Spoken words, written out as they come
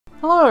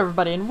Hello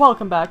everybody and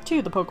welcome back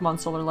to the Pokemon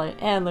Solar Light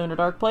and Lunar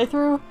Dark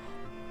playthrough,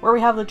 where we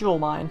have the Jewel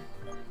Mine.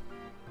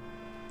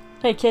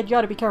 Hey kid, you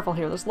gotta be careful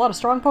here, there's a lot of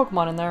strong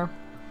Pokemon in there.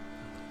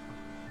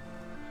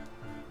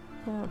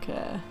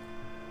 Okay.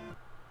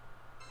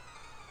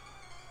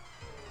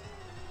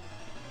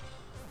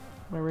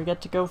 Where we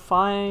get to go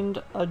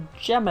find a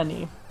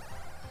Gemini.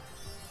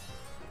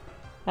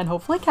 And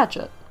hopefully catch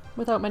it,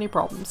 without many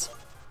problems.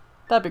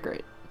 That'd be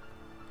great.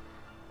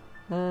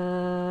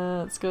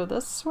 Let's go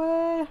this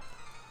way.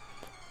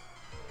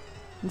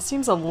 It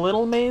seems a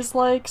little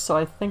maze-like, so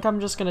I think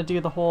I'm just gonna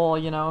do the whole,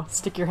 you know,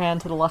 stick your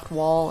hand to the left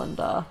wall and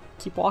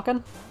keep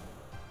walking.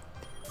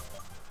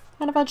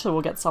 And eventually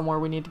we'll get somewhere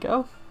we need to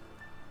go.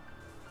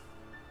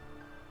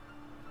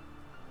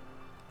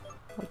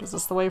 Like, is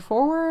this the way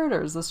forward,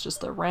 or is this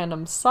just a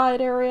random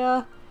side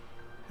area?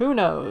 Who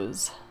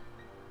knows?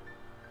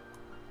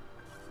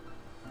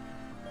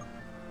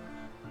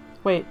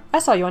 Wait, I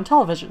saw you on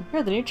television.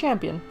 You're the new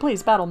champion.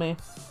 Please battle me.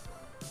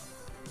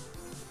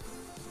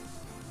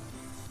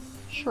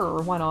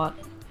 Sure, why not?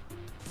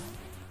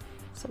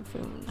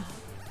 Siphon.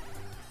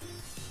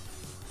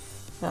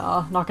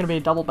 Yeah, not gonna be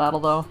a double battle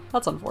though.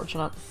 That's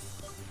unfortunate.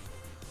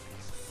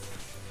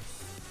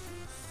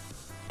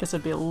 Guess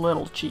it'd be a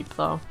little cheap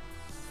though.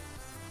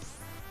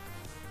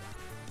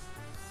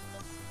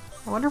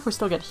 I wonder if we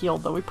still get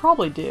healed though. We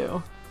probably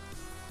do.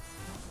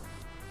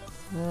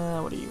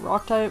 What are you,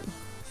 rock type?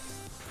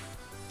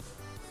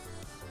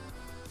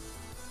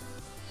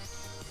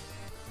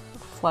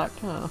 Reflect,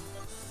 huh?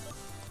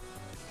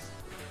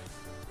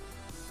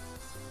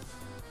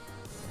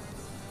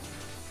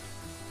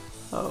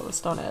 Oh,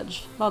 Stone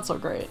Edge. Not so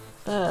great.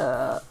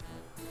 I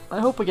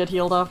hope we get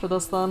healed after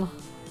this then.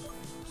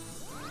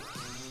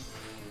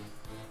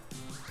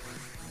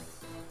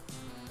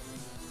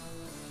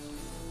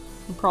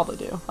 We probably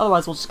do.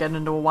 Otherwise we'll just get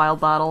into a wild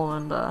battle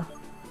and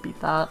beat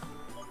that.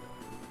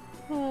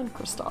 And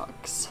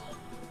Kristox.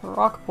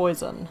 Rock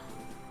Poison.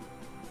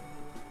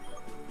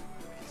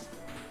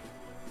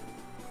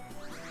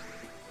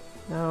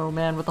 Oh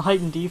man, with the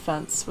heightened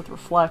defense with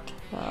Reflect,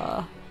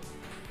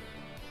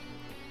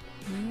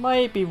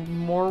 might be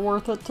more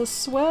worth it to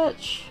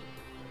switch.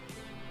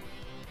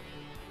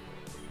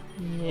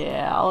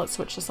 Yeah, let's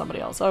switch to somebody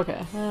else.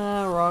 Okay,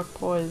 Rock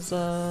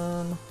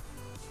Poison.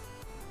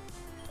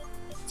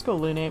 Let's go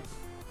Lunate.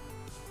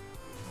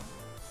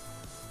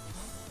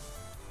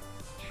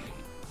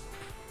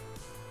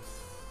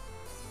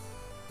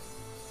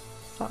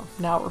 Oh,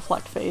 now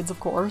Reflect fades, of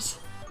course.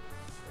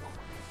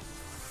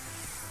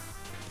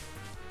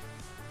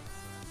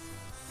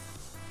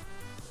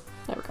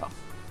 There we go.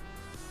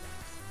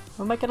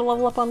 We might get a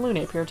level up on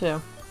Lunate here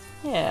too.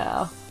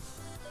 Yeah.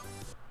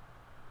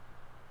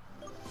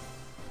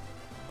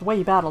 The way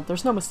you battled,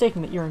 there's no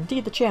mistaking that you're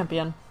indeed the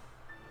champion.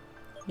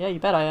 Yeah, you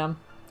bet I am.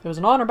 It was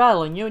an honor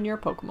battling you and your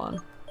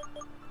Pokemon.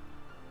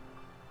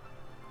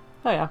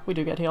 Oh yeah, we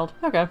do get healed.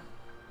 Okay.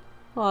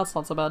 Well, that's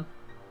not so bad.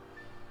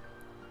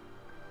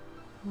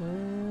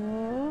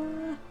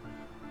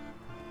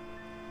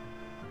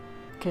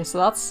 Okay, so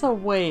that's the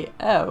way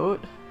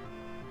out.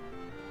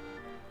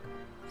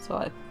 So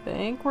I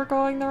think we're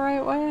going the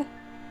right way?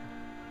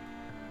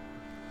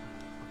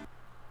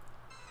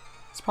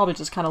 This probably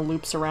just kind of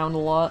loops around a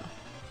lot.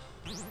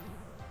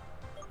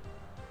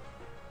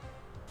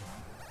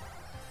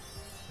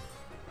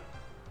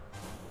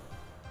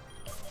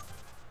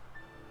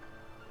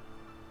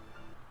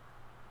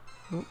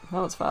 Ooh,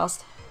 that was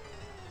fast.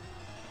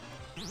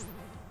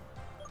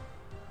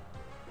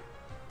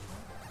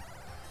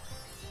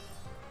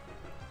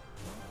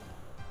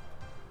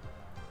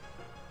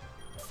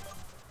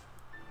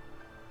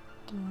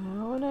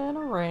 Down and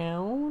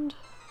around.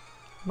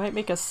 Might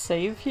make a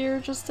save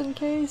here just in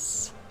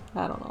case?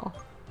 I don't know.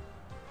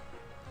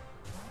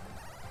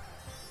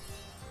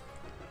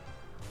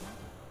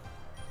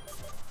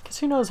 Because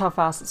who knows how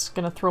fast it's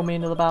gonna throw me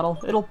into the battle.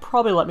 It'll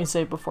probably let me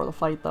save before the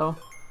fight though.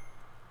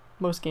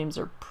 Most games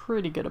are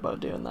pretty good about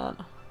doing that.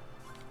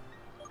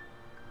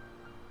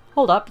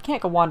 Hold up, you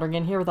can't go wandering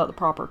in here without the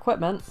proper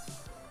equipment.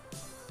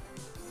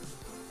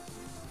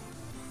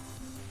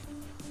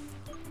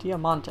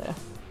 Diamante.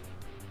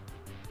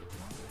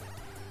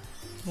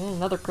 And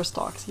another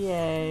Kristox,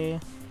 yay.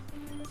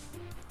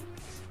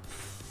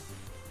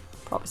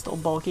 Probably still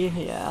bulky,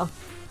 yeah.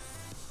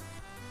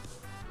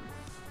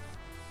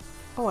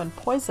 Oh, and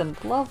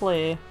poisoned,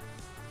 lovely.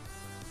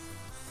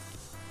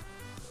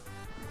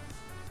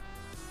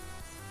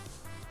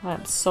 I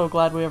am so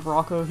glad we have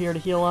Rocco here to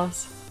heal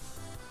us.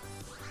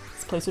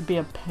 This place would be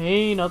a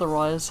pain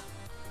otherwise.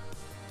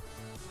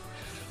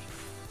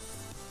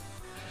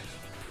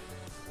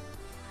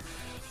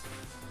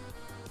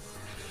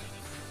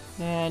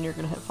 And you're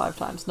gonna hit 5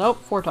 times.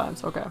 Nope, 4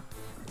 times. Okay.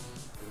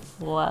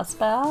 Less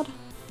bad.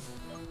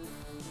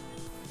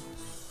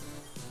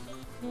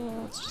 Yeah,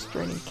 let's just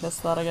Draining Kiss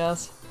that, I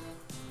guess.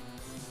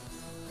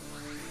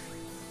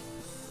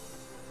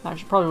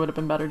 Actually, probably would have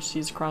been better just to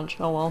use Crunch.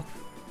 Oh well.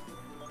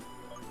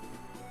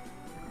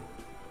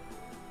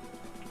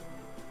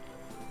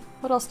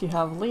 What else do you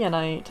have?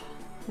 Leonite.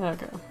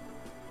 Okay.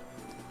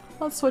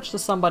 Let's switch to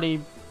somebody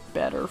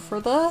better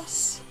for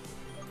this.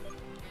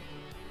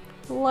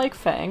 Like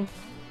Fang.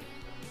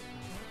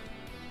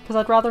 Because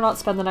I'd rather not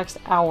spend the next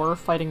hour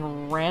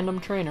fighting random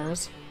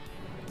trainers.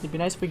 It'd be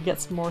nice if we could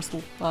get some more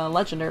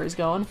legendaries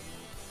going.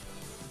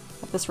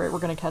 At this rate, we're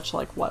gonna catch,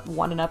 like, what,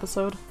 1 an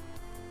episode?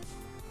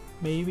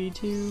 Maybe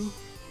 2?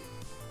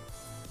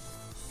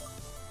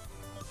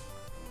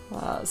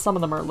 Some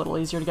of them are a little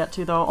easier to get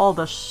to, though. All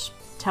the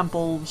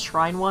temple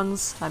shrine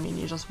ones, I mean,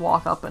 you just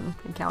walk up and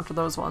encounter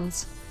those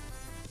ones.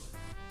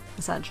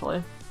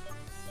 Essentially.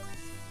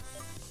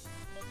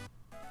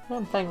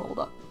 And Fang leveled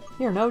up.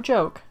 You're no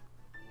joke.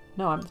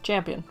 No, I'm the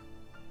champion.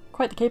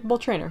 Quite the capable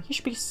trainer. You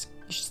should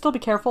still be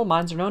careful.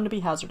 Mines are known to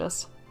be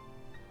hazardous.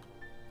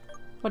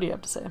 What do you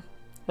have to say?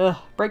 Ugh,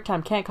 break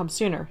time can't come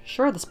sooner.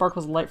 Sure, the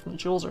sparkles of light from the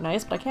jewels are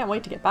nice, but I can't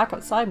wait to get back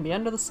outside and be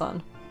under the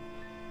sun.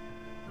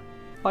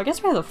 Well, I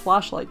guess we have the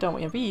flashlight, don't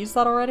we? Have we used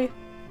that already?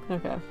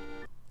 Okay.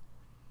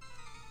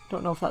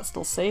 Don't know if that's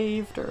still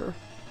saved, or...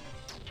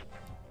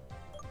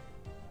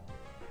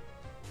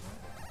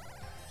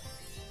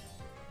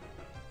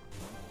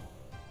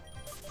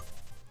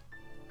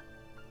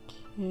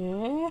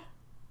 Okay.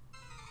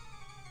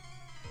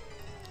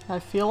 I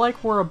feel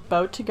like we're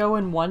about to go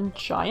in one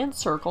giant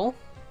circle,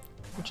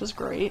 which is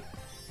great.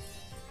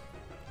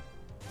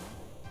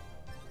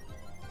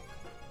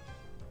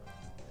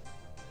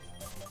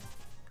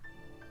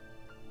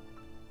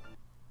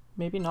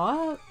 Maybe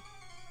not?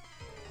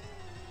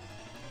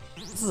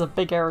 This is a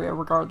big area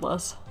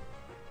regardless.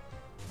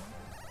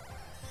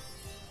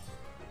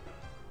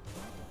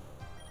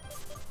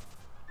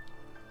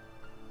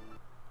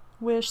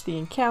 Wish the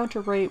encounter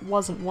rate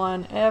wasn't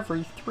 1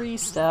 every 3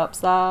 steps.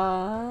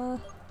 That's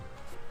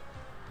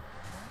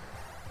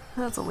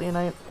a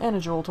Leonite and a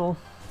Jewel Tool.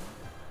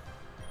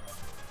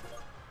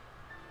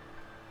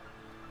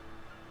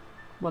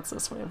 What's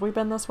this way? Have we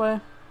been this way?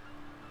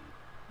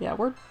 Yeah,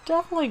 we're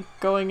definitely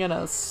going in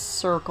a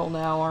circle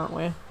now, aren't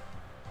we?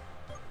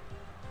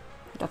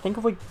 I think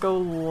if we go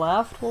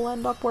left, we'll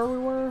end up where we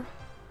were.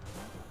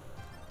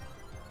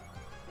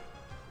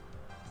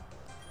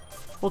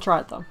 We'll try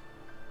it though.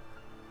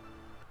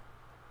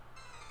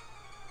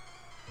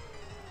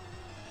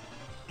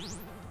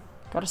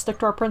 Gotta stick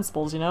to our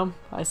principles, you know?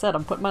 I said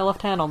I'm putting my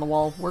left hand on the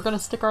wall. We're gonna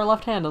stick our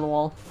left hand to the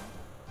wall.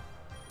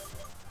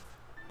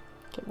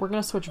 Okay, we're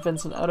gonna switch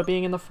Vincent out of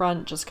being in the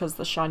front just because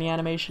the shiny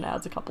animation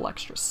adds a couple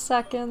extra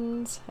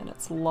seconds, and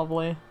it's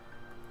lovely.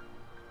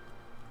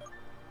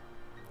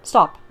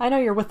 Stop! I know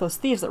you're with those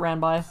thieves that ran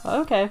by.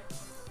 Okay.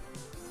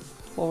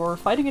 Well, we're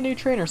fighting a new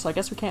trainer, so I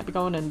guess we can't be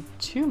going in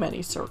too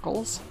many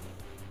circles.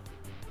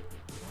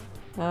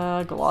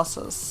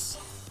 Colossus.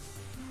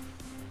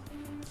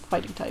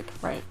 Fighting type,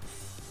 right.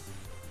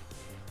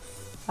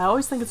 I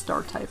always think it's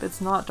dark type.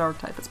 It's not dark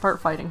type, it's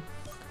part fighting.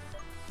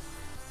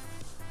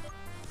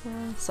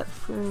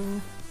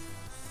 Cypher.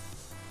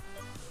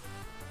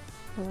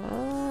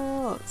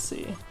 Let's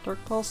see.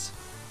 Dark Pulse.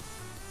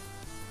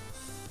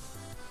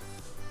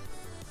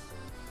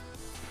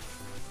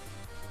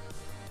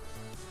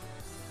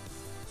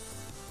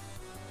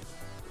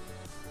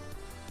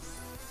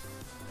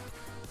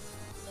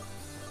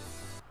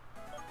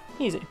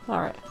 Easy.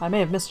 Alright. I may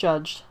have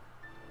misjudged.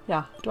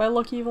 Yeah. Do I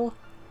look evil?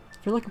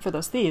 If you're looking for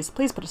those thieves,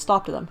 please put a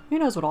stop to them. Who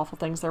knows what awful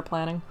things they're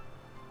planning.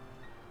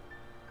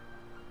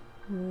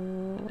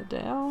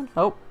 Down.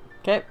 Oh,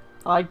 okay.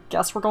 I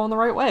guess we're going the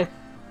right way.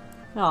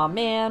 Aw,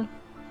 man.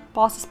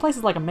 Boss, this place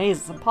is like a maze.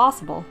 It's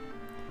impossible.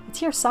 It's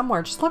here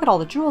somewhere. Just look at all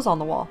the jewels on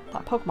the wall.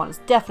 That Pokemon is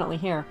definitely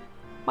here.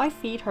 My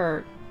feet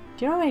hurt.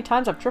 Do you know how many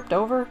times I've tripped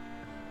over?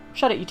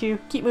 Shut it, you two.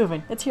 Keep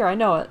moving. It's here. I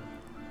know it.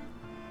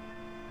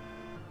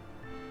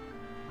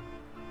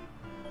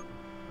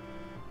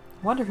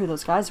 I wonder who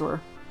those guys were.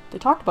 They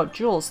talked about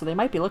jewels, so they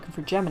might be looking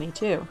for Gemini,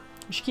 too.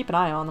 We should keep an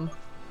eye on them.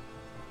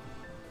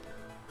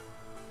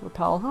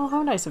 Repel. Oh,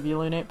 how nice of you,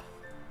 Lunape.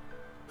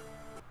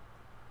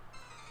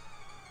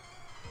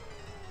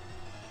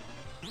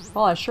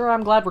 Well, I sure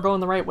am glad we're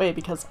going the right way,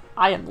 because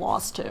I am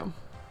lost, too.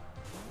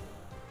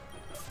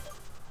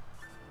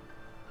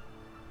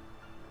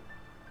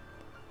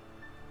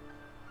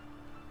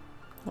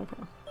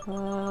 Okay.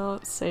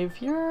 Let's save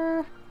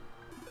here.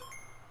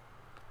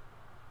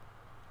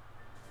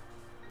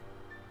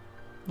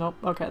 Nope,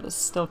 okay, this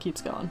still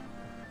keeps going.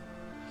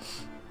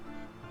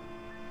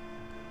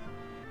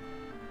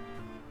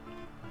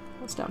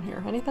 What's down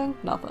here? Anything?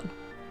 Nothing.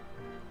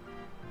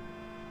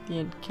 The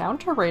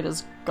encounter rate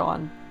has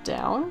gone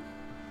down?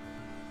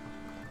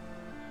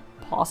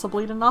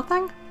 Possibly to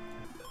nothing? There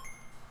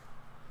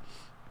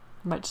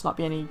might just not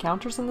be any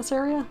encounters in this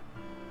area?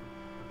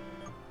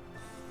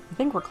 You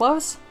think we're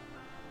close?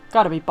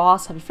 Gotta be,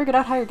 boss. Have you figured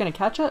out how you're gonna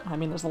catch it? I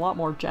mean, there's a lot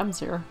more gems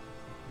here.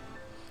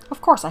 Of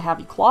course I have,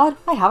 you Claude.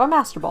 I have a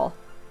Master Ball.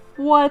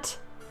 What?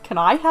 Can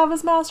I have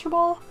his Master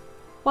Ball?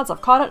 Once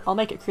I've caught it, I'll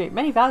make it create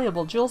many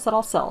valuable jewels that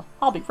I'll sell.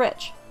 I'll be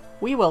rich.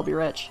 We will be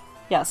rich.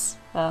 Yes.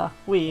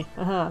 We.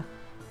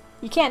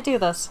 You can't do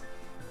this.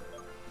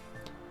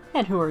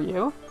 And who are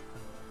you?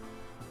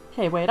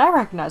 Hey, wait, I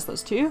recognize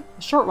those two.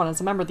 The short one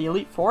is a member of the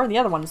Elite Four, and the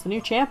other one is the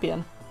new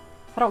champion.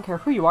 I don't care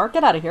who you are,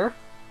 get out of here.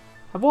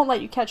 I won't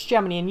let you catch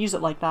Gemini and use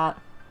it like that.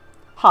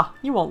 Ha,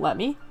 you won't let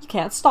me. You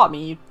can't stop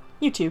me.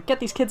 You two, get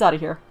these kids out of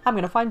here. I'm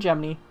gonna find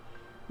Gemini.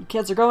 You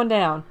kids are going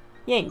down.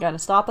 You ain't gonna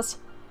stop us.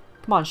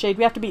 Come on, Shade,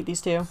 we have to beat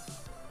these two.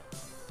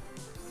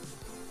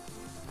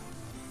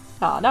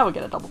 Ah, now we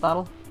get a double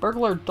battle.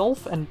 Burglar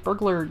Dolph and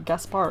Burglar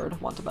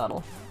Gaspard want to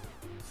battle.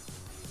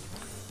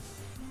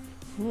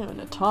 Yeah, an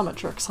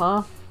Atomitrix,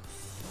 huh?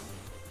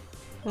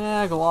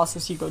 Yeah,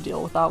 Colossus, you go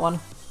deal with that one.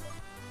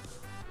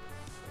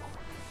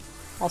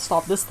 I'll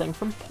stop this thing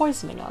from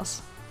poisoning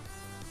us.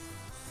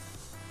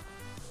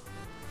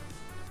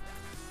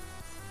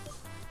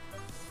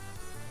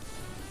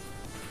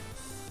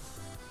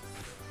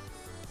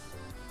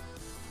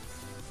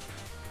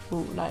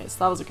 Ooh, nice.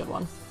 That was a good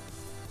one.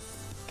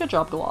 Good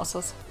job,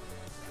 Colossus.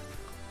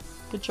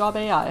 Good job,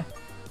 AI.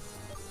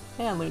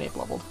 And Lunape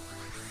leveled.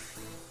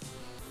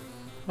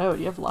 Oh, do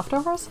you have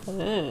leftovers?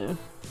 Ew.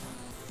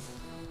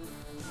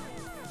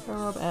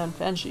 Rub and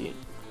Fansheet.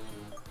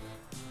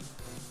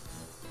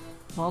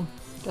 Well,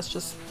 guess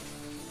just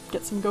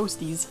get some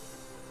ghosties.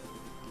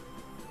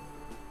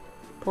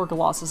 Poor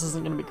Colossus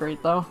isn't gonna be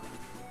great, though.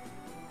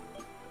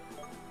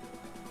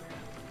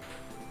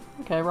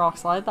 Okay, Rock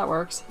Slide, that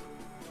works.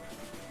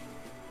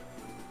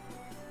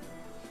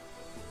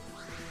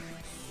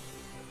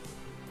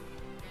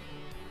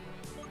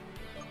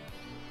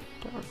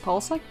 Dark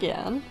Pulse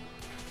again.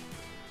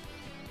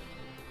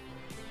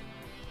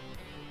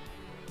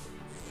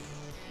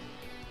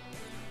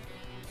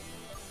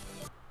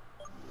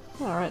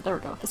 Alright, there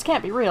we go. This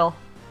can't be real.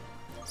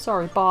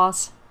 Sorry,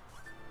 boss.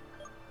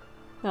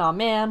 Aw,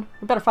 man.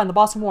 We better find the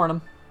boss and warn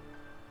him.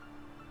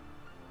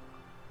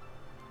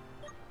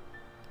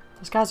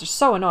 Those guys are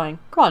so annoying.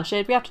 Come on,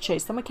 Shade, we have to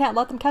chase them. We can't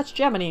let them catch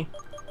Gemini.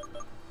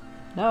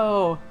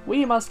 No,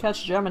 we must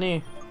catch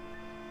Gemini.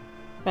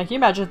 Man, can you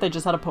imagine if they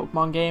just had a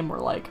Pokemon game where,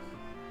 like,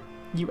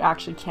 you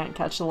actually can't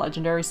catch the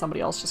legendary,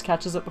 somebody else just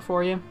catches it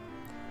before you?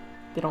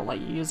 They don't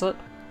let you use it.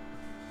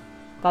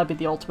 That'd be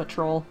the ultimate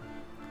troll.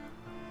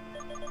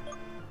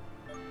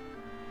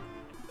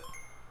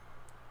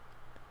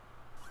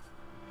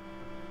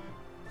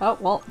 Oh,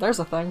 well, there's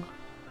a thing.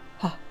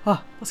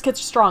 Those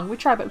kids are strong. We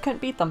tried, but we couldn't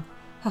beat them.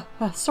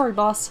 Sorry,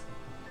 boss.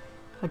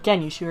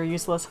 Again, you two are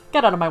useless.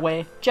 Get out of my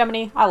way.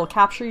 Gemini, I will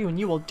capture you and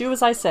you will do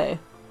as I say.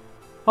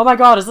 Oh my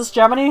god, is this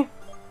Gemini?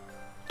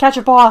 Catch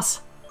it,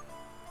 boss!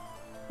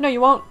 No, you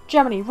won't.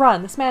 Gemini,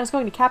 run. This man is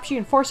going to capture you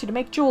and force you to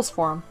make jewels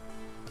for him.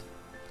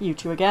 You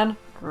two again?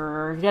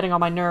 Grrr, you're getting on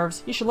my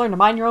nerves. You should learn to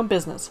mind your own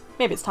business.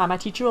 Maybe it's time I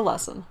teach you a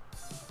lesson.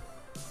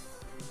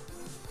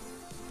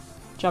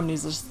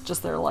 Gemini's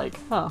just there like,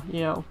 oh,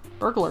 you know,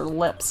 burglar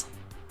lips.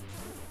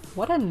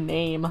 What a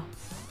name.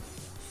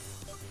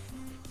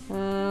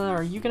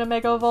 Are you gonna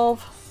Mega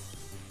Evolve?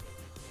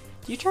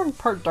 Do you turn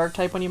part Dark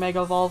type when you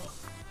Mega Evolve?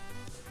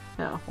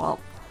 Yeah, well,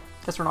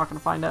 guess we're not gonna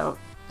find out.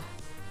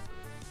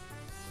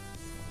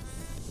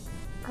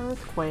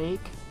 Earthquake?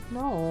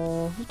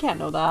 No, you can't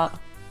know that.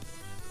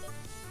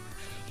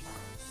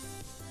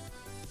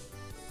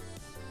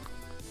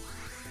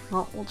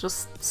 Well, we'll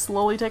just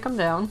slowly take him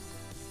down.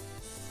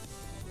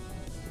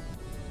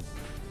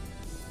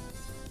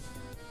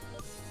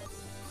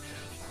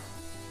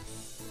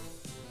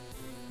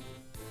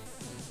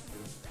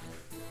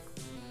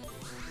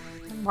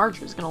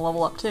 Marjorie's gonna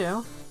level up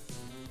too.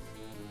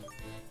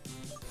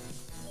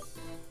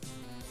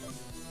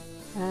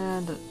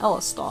 And an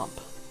Ella Stomp.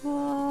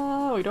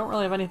 We don't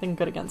really have anything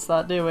good against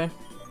that, do we?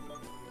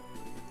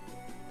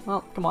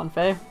 Well, come on,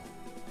 Faye.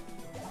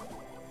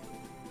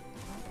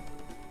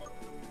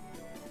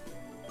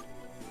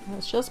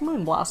 Let's just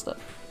Moonblast it.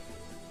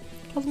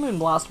 Because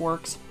Moonblast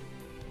works.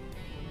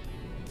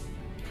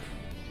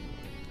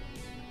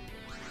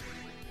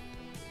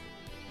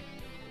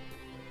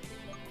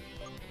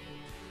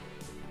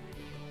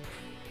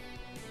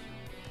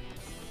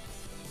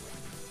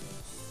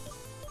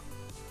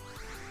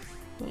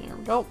 There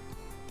we go.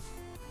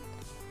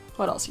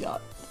 What else you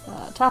got?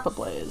 Tappet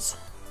Blaze.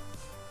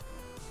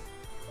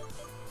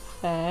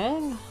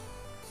 Fang.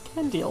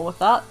 Can deal with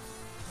that.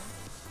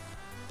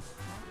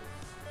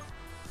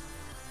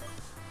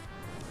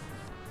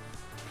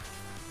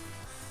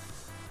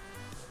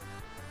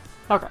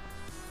 Okay.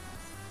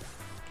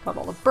 Got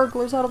all the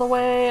burglars out of the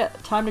way.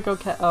 Time to go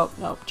oh,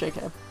 no,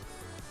 JK.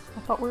 I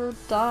thought we were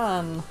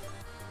done.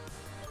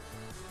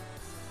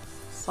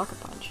 Sucker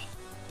Punch.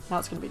 Now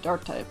it's gonna be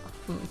Dark type.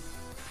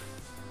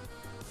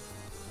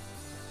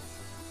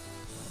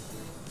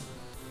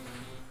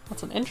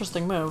 That's an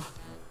interesting move.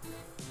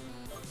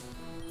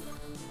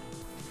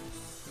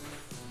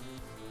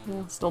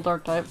 Yeah, still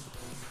Dark type.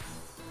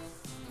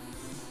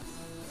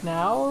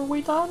 Now are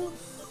we done?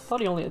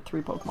 Thought he only had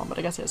 3 Pokemon, but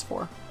I guess he has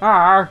 4.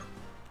 Arr!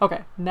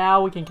 Okay,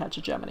 now we can catch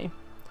a Gemini.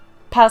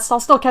 Pest, I'll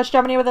still catch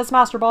Gemini with this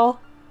Master Ball!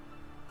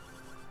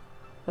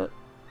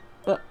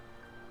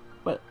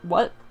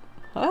 What?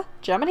 Huh?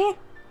 Gemini?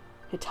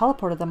 It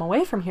teleported them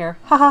away from here.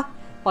 Haha!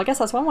 Well, I guess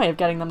that's one way of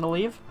getting them to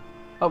leave.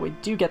 Oh, we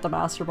do get the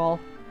Master Ball.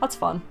 That's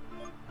fun.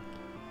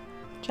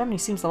 Gemini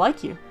seems to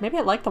like you. Maybe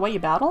it liked the way you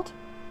battled?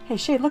 Hey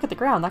Shade, look at the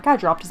ground. That guy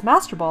dropped his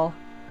Master Ball.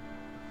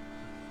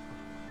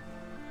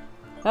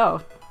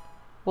 Oh.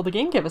 Well, the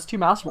game gave us 2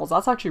 Master Balls.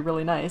 That's actually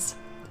really nice.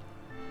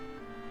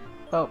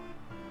 Oh.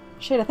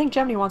 Shade, I think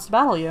Gemini wants to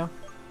battle you.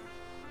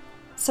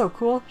 So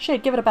cool.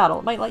 Shade, give it a battle.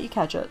 It might let you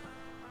catch it.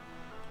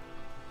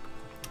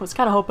 I was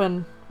kind of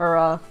hoping,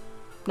 or,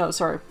 no,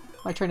 sorry.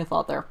 My train of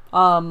thought there.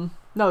 No,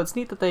 it's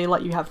neat that they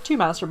let you have 2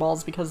 Master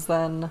Balls because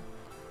then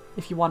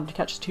if you wanted to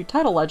catch 2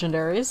 title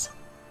legendaries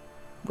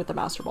with the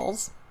Master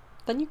Balls,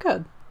 then you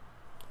could.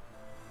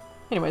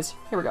 Anyways,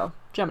 here we go.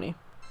 Gemini.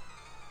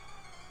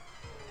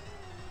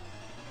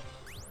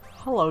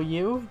 Hello,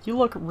 you. You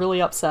look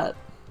really upset.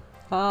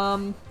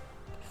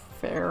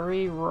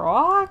 Fairy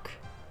Rock?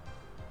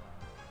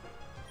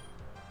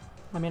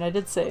 I mean, I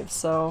did save,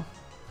 so...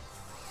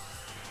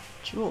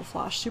 Jewel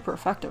Flash, super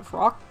effective.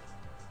 Rock?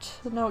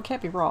 No, it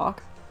can't be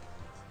Rock.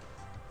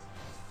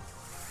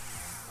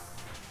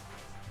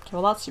 Okay,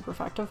 well that's super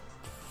effective.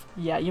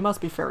 Yeah, you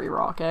must be Fairy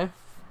Rock, eh?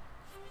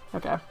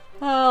 Okay.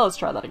 Let's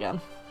try that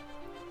again.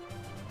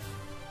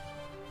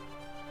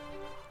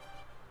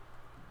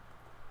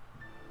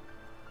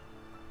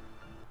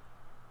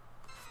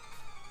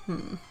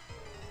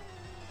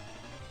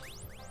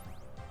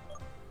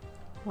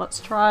 Let's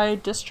try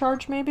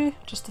Discharge, maybe?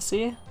 Just to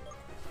see.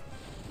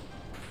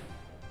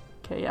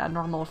 Okay, yeah,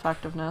 normal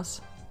effectiveness.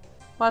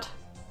 What?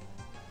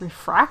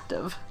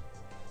 Refractive?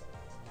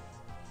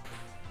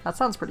 That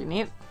sounds pretty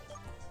neat.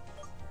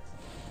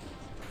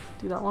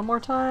 Do that one more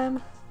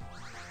time.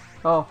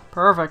 Oh,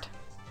 perfect.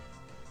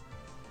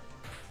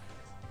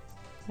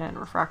 And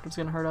Refractive's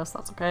gonna hurt us,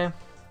 that's okay.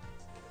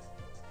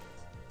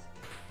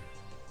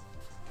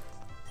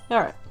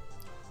 Alright.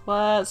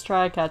 Let's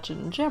try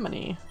catching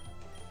Gemini.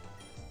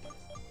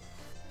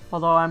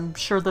 Although I'm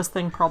sure this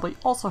thing probably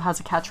also has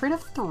a catch rate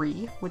of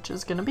 3, which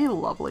is gonna be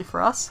lovely for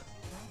us.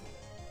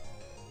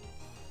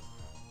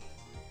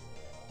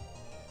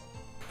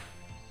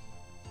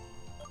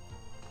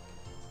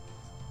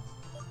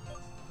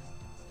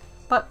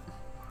 But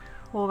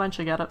we'll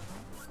eventually get it.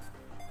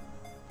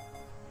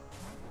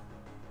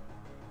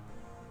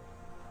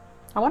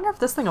 I wonder if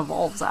this thing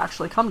evolves,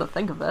 actually, come to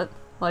think of it.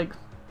 Like,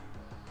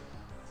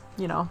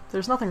 you know,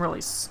 there's nothing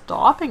really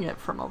stopping it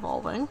from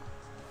evolving.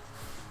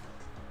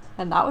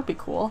 And that would be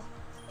cool.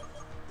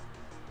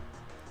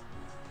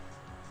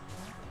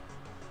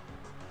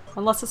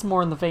 Unless it's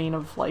more in the vein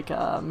of, like,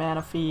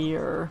 Manaphy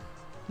or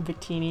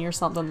Victini or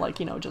something, like,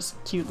 you know,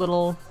 just cute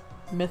little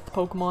myth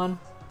Pokemon.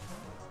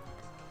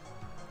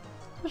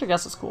 Which I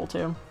guess is cool,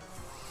 too.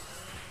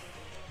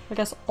 I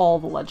guess all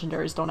the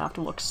legendaries don't have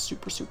to look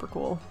super, super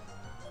cool.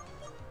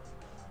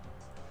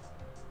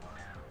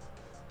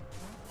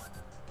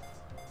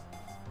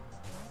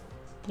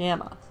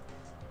 Gamma.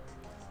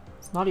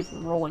 It's not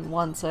even rolling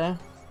once, eh?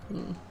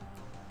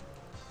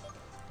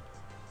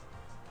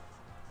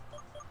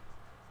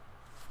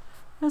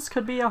 This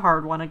could be a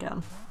hard one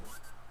again.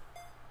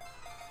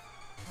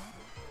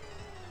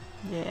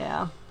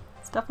 Yeah.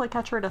 It's definitely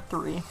catch rate of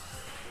 3.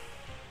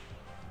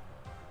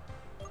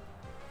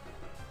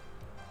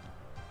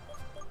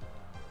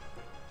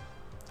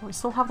 We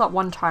still have that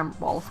one time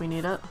ball if we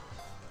need it.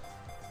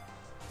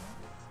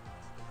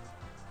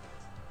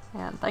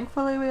 And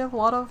thankfully we have a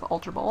lot of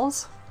Ultra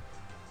Balls.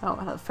 Oh,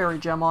 I have Fairy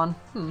Gem on.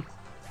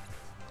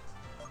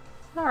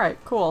 Alright,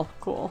 cool,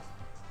 cool.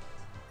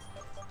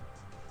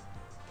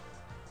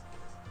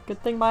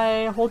 Good thing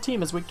my whole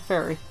team is weak to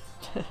Fairy.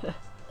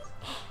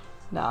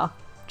 Nah,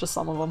 just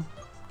some of them.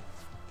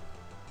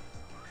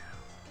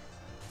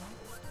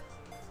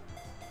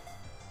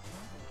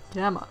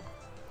 Gamma.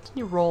 Can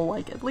you roll,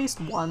 like, at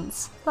least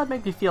once? That'd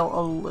make me feel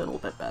a little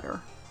bit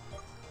better.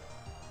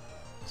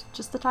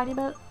 Just a tiny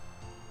bit.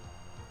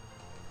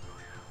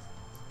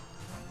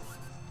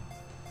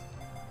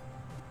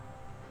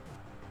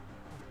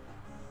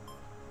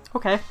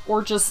 Okay,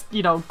 or just,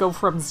 you know, go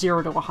from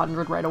 0 to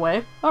 100 right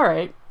away.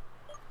 Alright.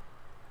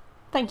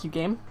 Thank you,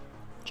 game.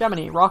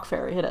 Gemini, Rock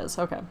Fairy, it is.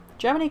 Okay.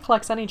 Gemini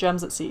collects any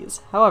gems it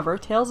sees. However,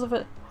 tales of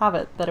it have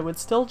it that it would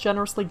still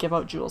generously give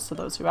out jewels to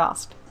those who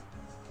asked.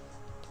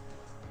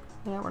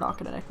 Yeah, we're not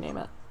gonna nickname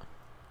it.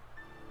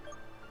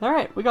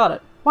 Alright, we got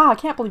it. Wow, I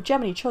can't believe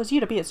Gemini chose you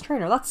to be its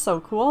trainer. That's so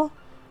cool.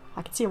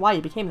 I can see why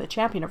you became the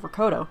champion of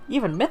Rikoto.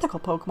 Even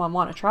mythical Pokemon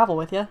want to travel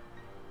with you.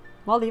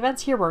 Well, the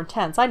events here were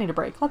intense. I need a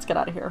break. Let's get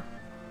out of here.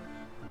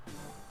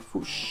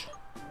 Whoosh.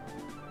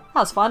 That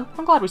was fun.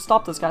 I'm glad we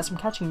stopped those guys from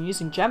catching you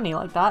using Gemini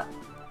like that.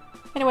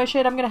 Anyway,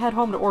 Shade, I'm gonna head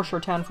home to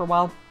Orshore Town for a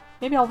while.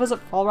 Maybe I'll visit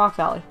Fall Rock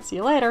Valley. See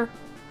you later.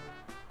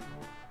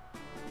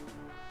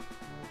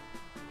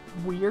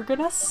 We're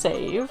gonna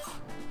save.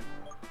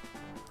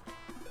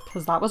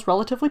 Because that was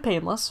relatively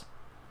painless.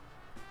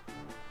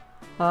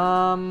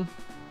 Okay,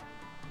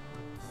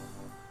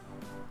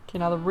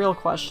 now the real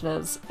question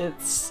is,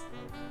 it's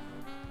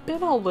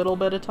been a little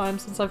bit of time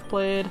since I've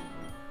played.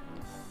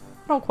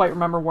 I don't quite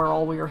remember where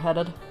all we were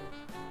headed.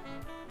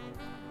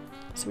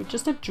 So we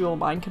just did Jewel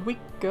Mine. Could we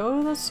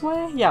go this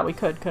way? Yeah, we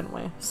could, couldn't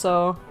we?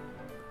 So,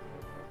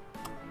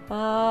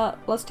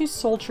 let's do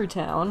Sultry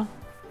Town.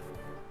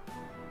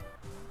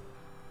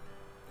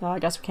 No, I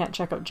guess we can't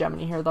check out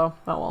Gemini here, though.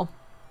 Oh well.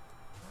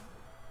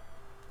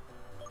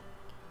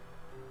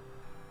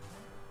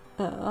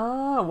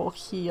 We'll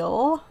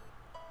heal.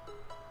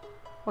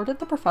 Or did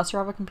the professor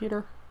have a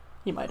computer?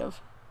 He might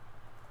have.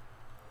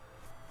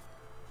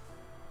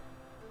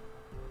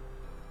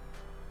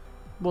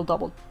 We'll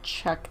double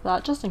check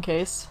that just in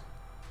case.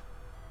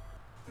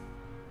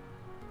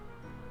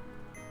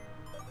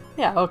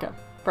 Yeah, okay.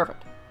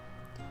 Perfect.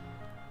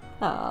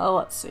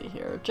 Let's see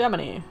here.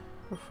 Gemini.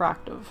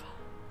 Refractive.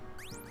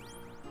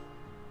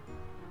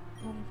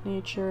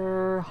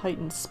 Nature.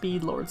 Heightened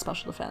speed, lowered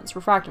special defense.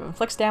 Refractive.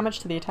 Inflicts damage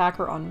to the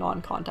attacker on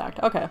non-contact.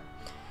 Okay.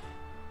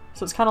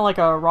 So it's kind of like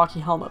a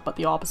Rocky Helmet, but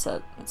the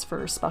opposite. It's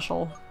for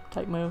special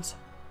type moves.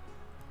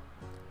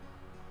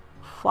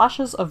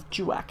 Flashes of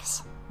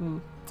Juex.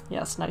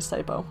 Yes, nice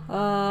typo.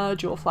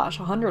 Jewel Flash.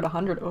 100,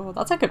 100. Oh,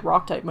 that's a good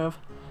rock type move.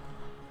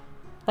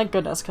 Thank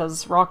goodness,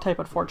 because rock type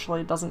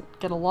unfortunately doesn't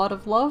get a lot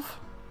of love.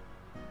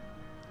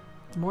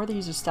 The more the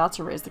user's stats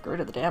are raised, the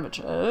greater the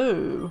damage.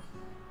 Oh.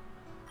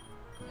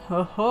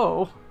 Ho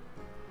ho.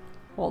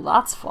 Well,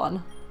 that's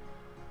fun.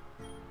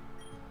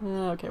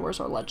 Okay, where's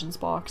our Legends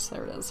box?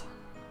 There it is.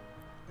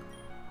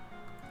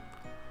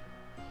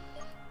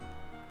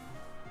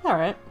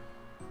 Alright.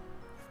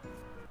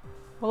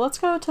 Well, let's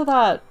go to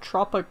that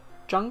tropic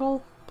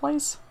jungle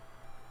place.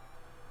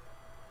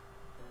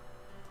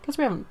 Because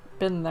we haven't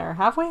been there,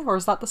 have we? Or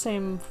is that the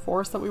same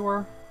forest that we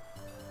were?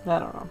 I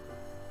don't know.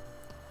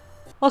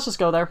 Let's just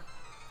go there.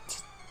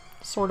 It's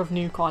sort of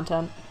new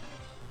content.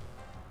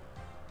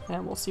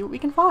 And we'll see what we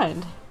can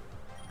find.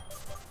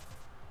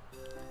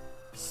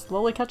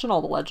 Slowly catching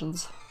all the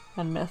legends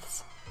and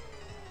myths.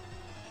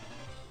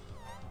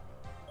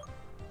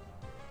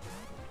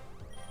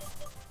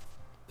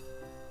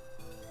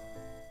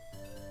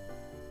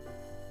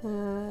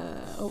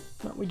 Oh,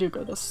 no, we do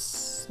go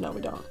this... No,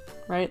 we don't.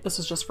 Right? This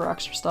is just for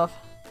extra stuff.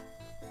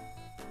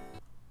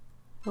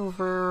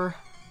 Over...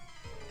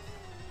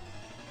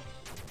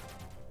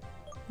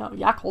 Oh,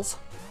 yackles.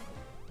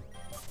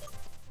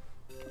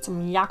 Got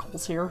some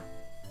yackles here.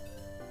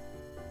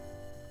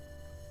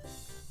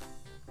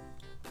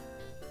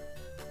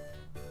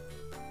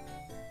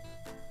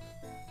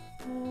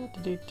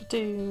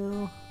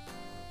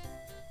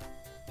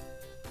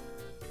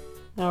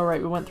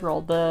 Alright, we went through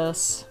all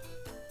this.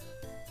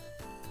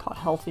 Caught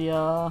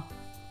Healthia.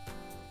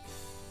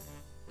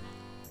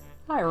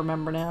 I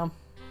remember now.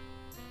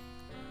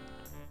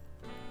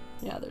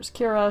 Yeah, there's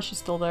Kira, she's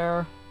still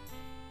there.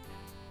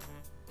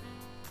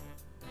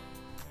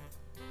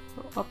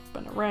 Go up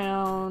and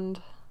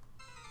around.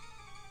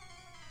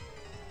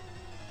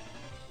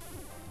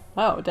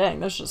 Oh,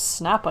 dang, there's just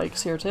snap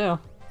hikes here too.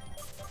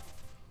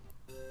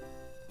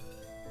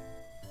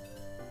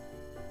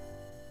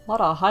 A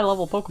lot of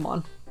high-level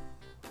Pokemon.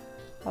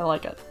 I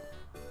like it.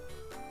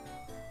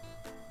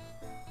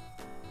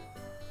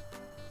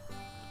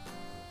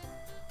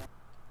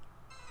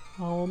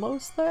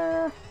 Almost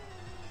there.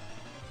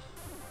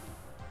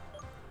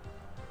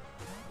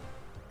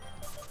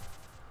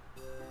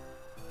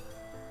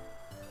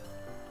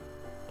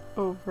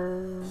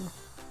 Over.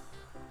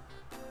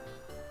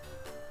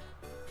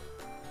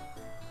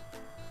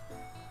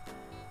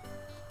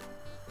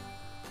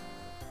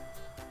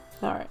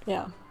 Alright,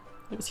 yeah.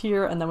 It was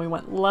here, and then we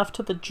went left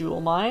to the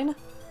jewel mine.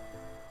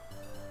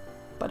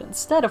 But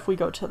instead, if we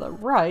go to the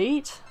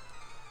right,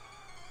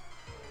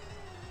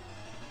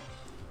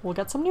 we'll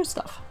get some new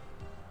stuff.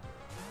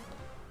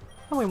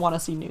 And we want to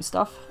see new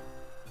stuff.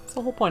 That's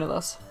the whole point of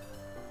this.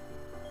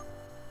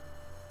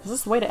 Is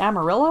this the way to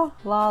Amarillo?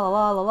 La la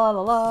la la la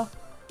la la.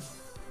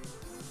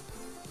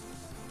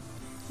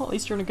 Well, at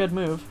least you're in a good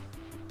mood.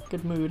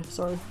 Good mood,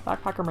 sorry.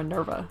 Backpacker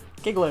Minerva.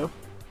 Gigloo.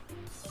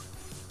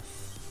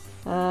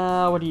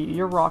 What are you?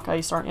 You're rock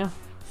ice, aren't you?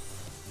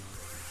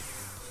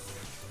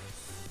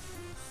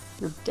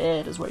 You're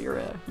dead is what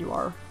you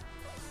are.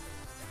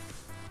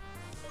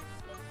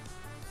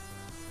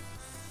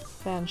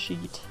 Fan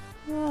sheet.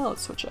 Yeah,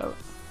 let's switch out.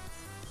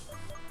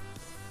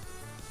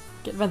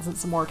 Get Vincent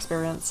some more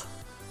experience.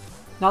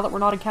 Now that we're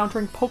not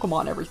encountering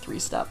Pokemon every 3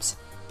 steps.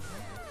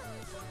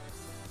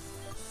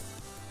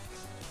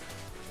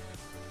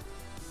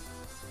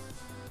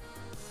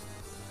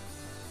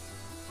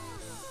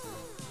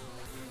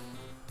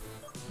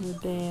 You're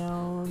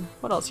down.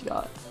 What else you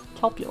got?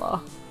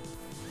 Kelpula.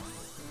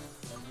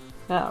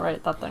 Yeah,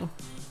 right, that thing.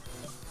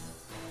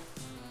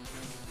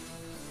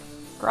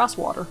 Grass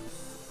water.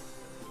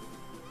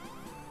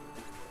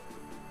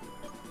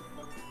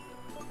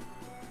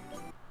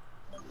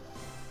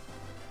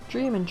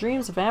 Dream and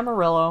Dreams of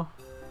Amarillo.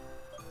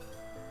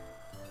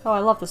 Oh, I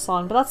love this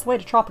song, but that's the way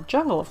to Tropic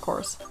Jungle, of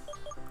course.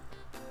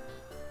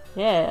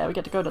 Yeah, we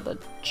get to go to the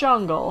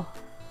jungle.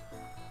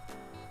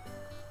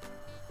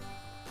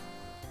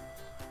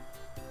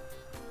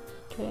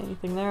 Okay,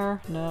 anything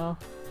there? No.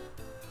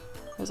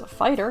 There's a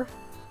fighter.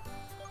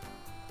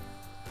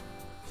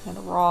 And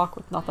a rock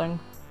with nothing.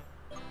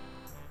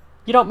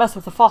 You don't mess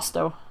with the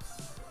Fausto.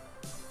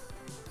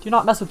 Do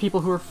not mess with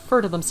people who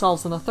refer to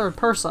themselves in the third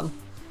person.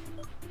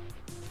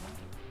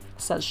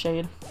 Says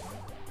Shade.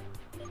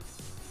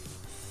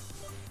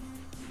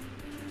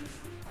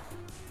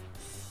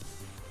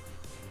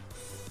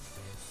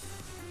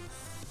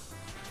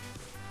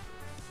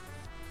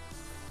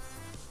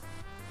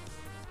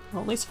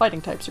 Well, at least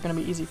fighting types are going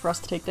to be easy for us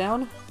to take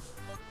down.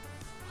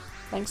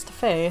 Thanks to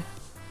Faye.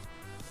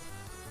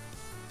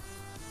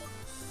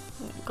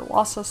 And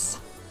Colossus.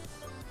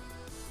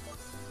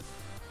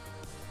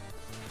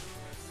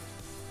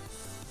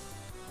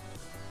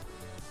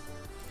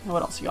 And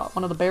what else you got?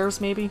 One of the bears,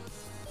 maybe?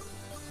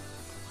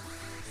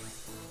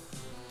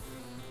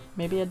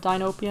 Maybe a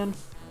Dinopian?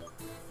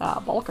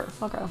 Ah, Bulker.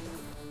 Okay.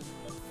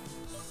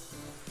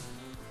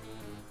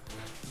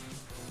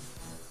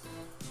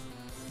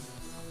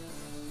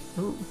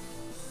 Ooh.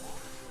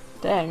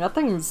 Dang, that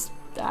thing's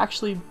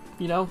actually,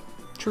 you know,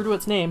 true to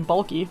its name,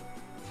 bulky.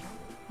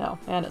 Oh,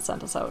 and it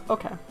sent us out.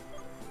 Okay.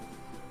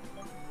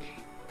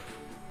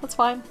 That's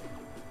fine.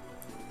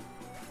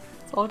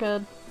 It's all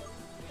good.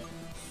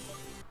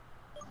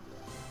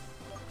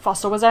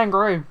 Foster was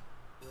angry!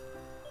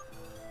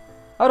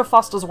 Out of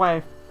Foster's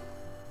way!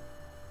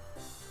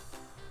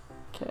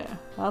 Okay,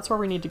 that's where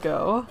we need to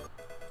go.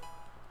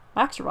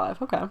 Max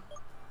revive, okay.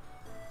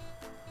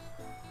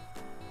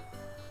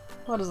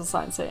 What does the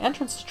sign say?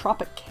 Entrance to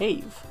Tropic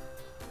Cave.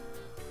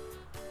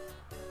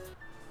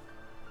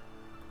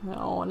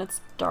 No, and it's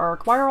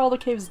dark. Why are all the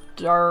caves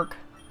dark?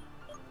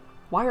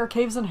 Why are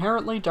caves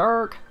inherently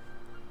dark?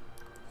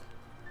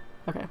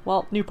 Okay,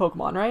 well, new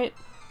Pokemon, right?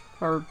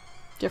 Or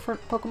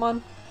different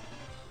Pokemon?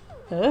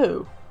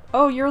 Oh.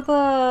 Oh, you're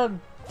the...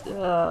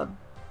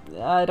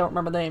 I don't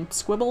remember the name.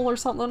 Squibble or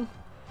something?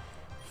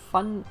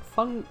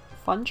 Fungerm?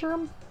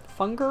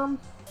 Fungerm?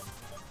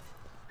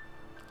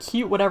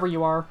 Cute whatever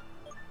you are.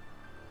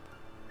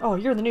 Oh,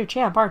 you're the new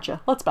champ, aren't you?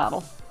 Let's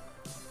battle.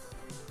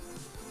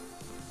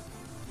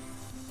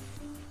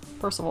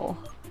 Percival.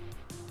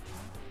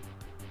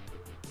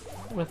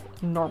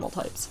 With normal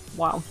types.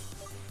 Wow.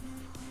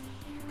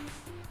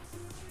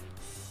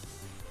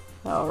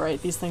 Oh,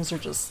 right, these things are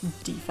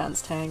just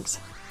defense tanks.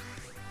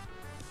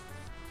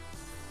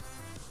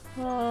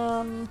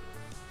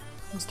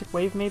 Mystic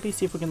Wave maybe?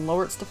 See if we can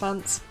lower its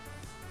defense.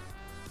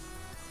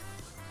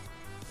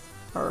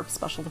 Or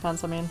special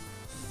defense, I mean.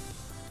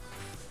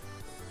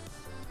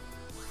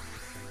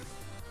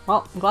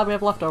 Well, I'm glad we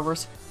have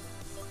leftovers.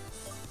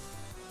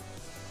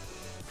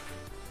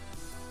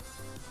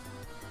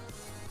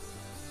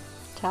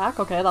 Attack,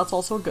 okay, that's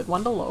also a good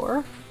one to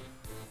lower.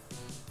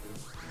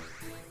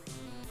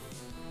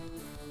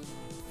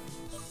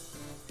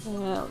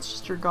 Yeah, let's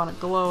just Dragonic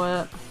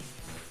Glow it.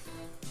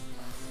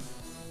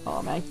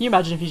 Oh man, can you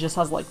imagine if he just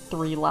has like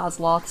 3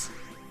 Lazlots?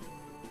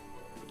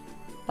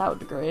 That would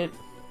be great.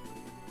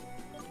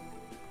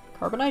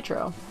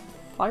 Carbonitro.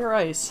 Fire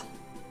Ice.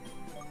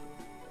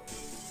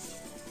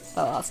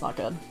 Oh, that's not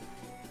good.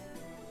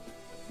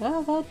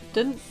 Yeah, that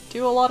didn't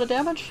do a lot of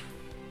damage.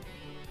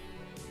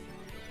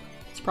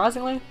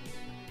 Surprisingly.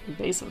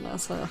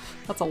 Evasiveness,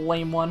 that's a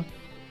lame one.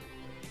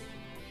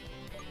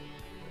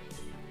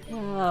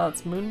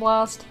 That's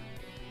Moonblast.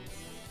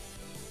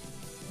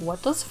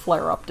 What does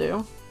Flare Up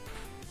do?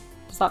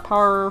 Does that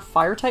power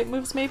fire type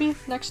moves maybe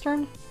next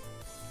turn?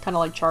 Kinda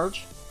like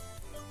Charge?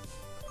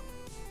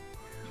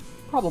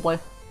 Probably.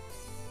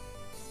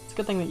 It's a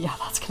good thing that, yeah,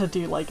 that's gonna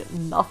do like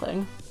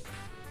nothing.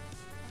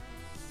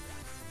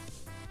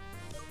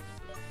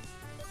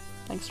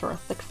 Thanks to our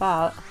thick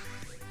fat.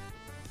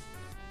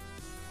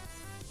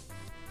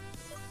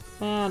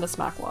 And a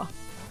Smackwa.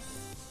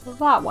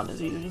 That one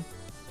is easy.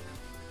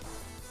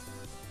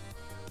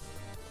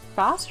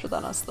 Faster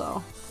than us,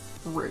 though.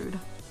 Rude.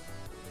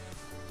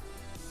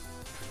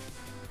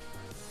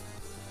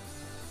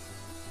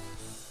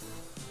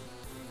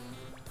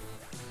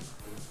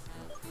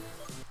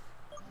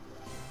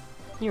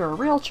 You're a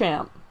real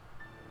champ.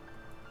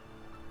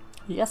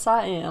 Yes,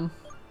 I am.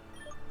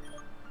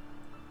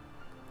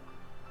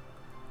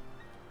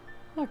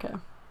 Okay.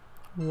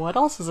 What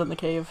else is in the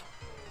cave?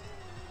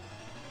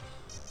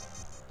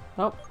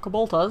 Oh,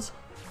 Kaboltas.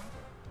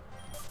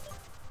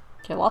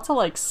 Okay, lots of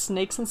like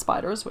snakes and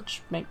spiders,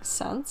 which makes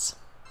sense.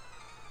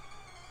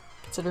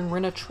 Considering we're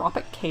in a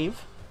tropic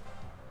cave.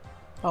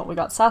 Oh, we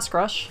got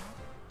Sasquatch.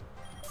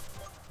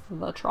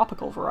 The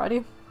tropical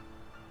variety.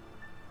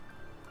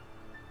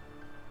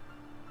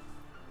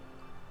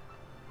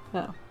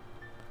 Yeah.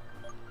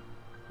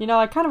 You know,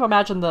 I kind of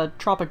imagine the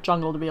tropic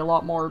jungle to be a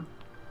lot more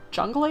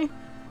jungly.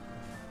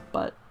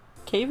 But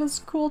cave is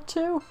cool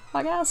too,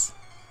 I guess.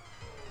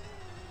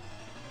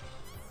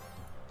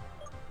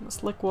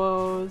 This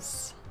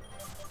Liquos.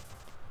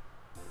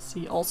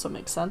 C also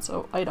makes sense.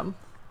 Oh, item.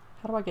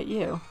 How do I get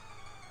you?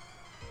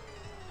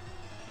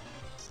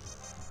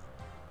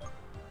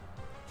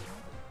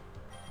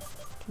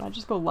 Can I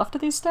just go left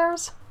of these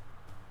stairs?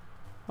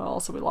 Oh,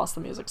 also we lost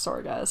the music.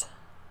 Sorry, guys.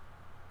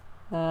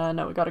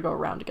 No, we gotta go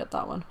around to get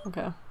that one.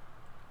 Okay. How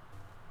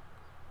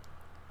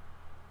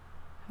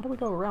do we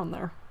go around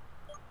there?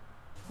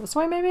 This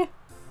way, maybe?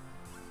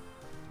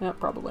 Yeah,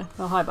 probably.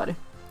 Oh, hi, buddy.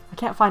 I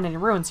can't find any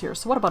ruins here,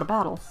 so what about a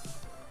battle?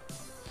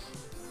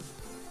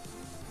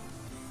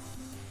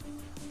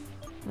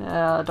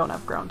 Don't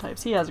have ground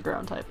types. He has a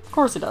ground type. Of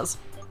course he does.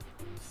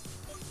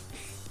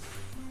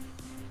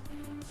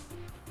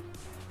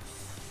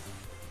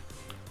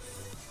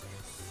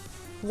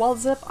 Well,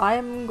 Zip,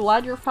 I'm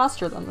glad you're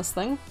faster than this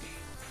thing.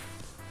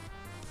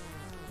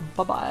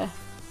 Bye-bye.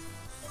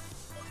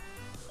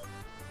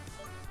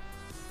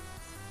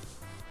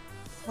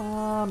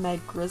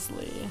 Meg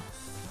Grizzly.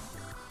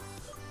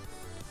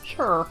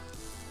 Sure.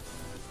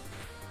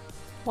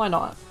 Why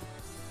not?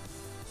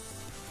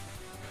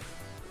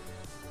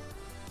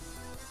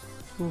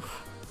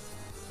 Oof.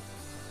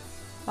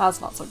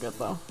 That's not so good,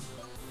 though.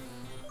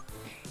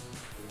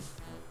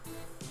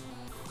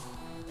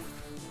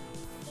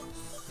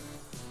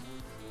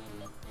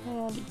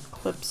 And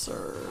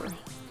Eclipser.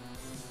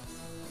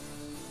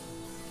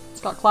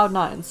 It's got Cloud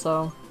 9,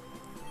 so...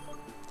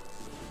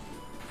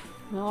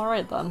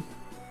 Alright then.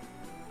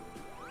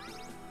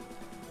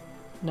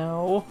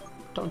 No.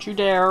 Don't you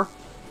dare.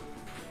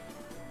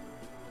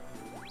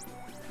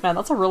 Man,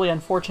 that's a really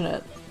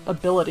unfortunate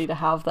ability to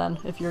have then,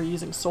 if you're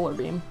using Solar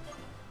Beam.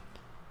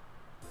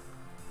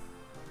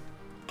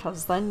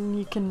 Because then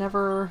you can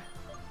never...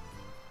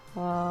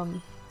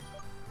 like,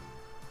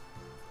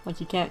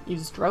 you can't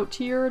use Drought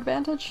to your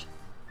advantage?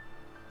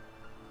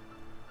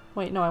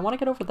 Wait, no, I want to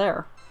get over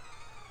there.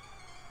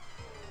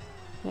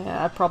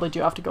 Yeah, I probably do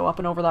have to go up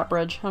and over that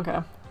bridge.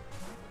 Okay.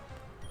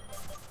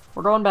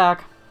 We're going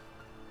back.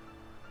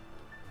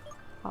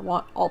 I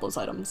want all those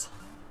items.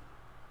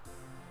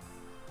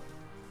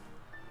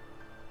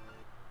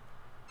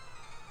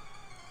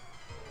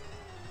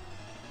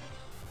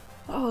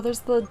 Oh, there's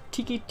the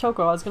Tiki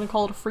Toko. I was gonna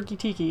call it a Freaky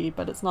Tiki,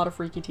 but it's not a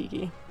Freaky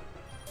Tiki.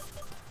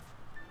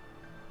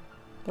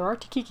 There are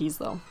Tikikis,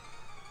 though.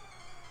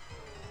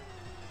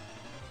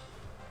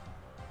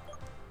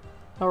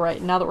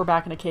 Alright, now that we're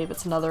back in a cave,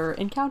 it's another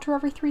encounter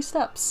every 3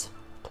 steps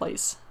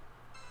place.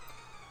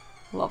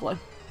 Lovely.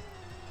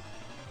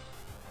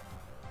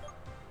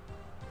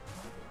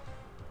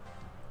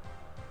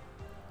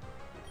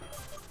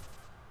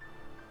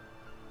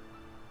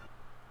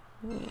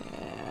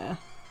 Yeah.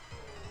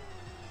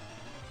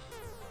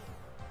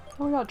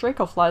 Oh, we got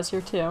Draco flies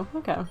here too.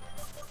 Okay.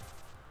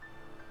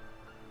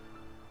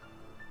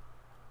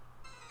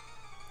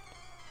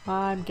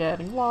 I'm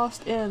getting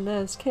lost in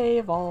this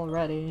cave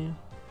already.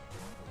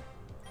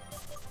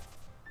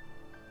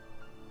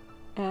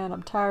 And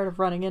I'm tired of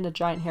running into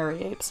giant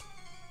hairy apes.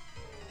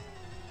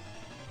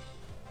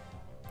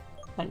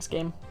 Thanks,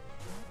 game.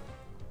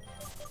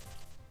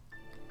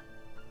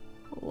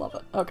 Love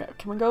it. Okay,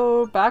 can we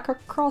go back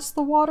across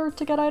the water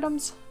to get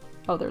items?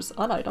 Oh, there's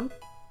an item.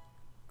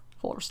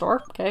 Full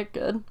restore. Okay,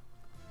 good.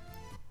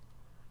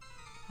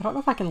 I don't know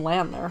if I can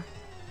land there.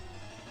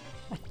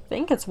 I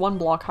think it's 1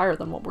 block higher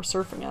than what we're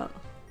surfing at.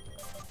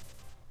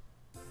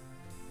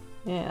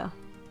 Yeah.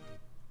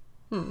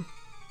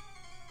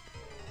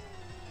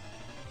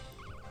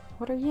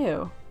 What are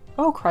you?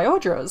 Oh,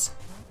 Cryodras!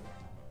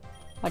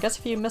 I guess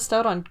if you missed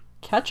out on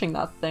catching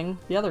that thing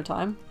the other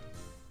time.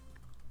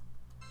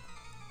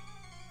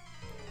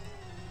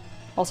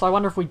 Also, I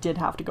wonder if we did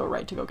have to go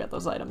right to go get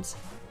those items.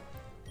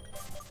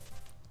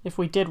 If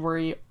we did,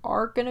 we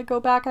are gonna go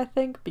back, I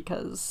think,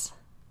 because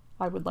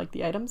I would like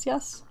the items,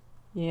 yes?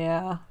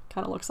 Yeah,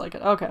 kind of looks like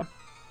it. Okay.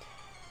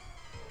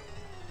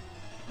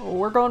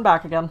 We're going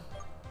back again.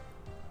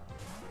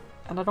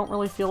 And I don't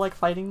really feel like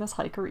fighting this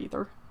hiker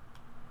either.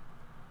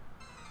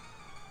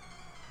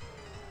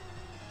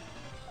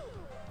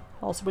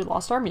 Also, we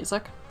lost our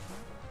music.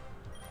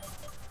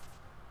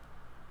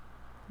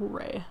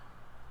 Hooray.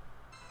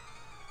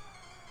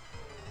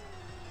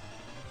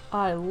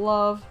 I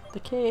love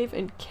the cave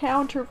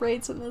encounter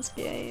rates in this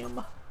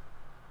game.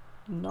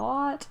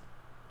 Not.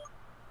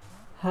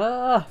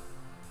 Come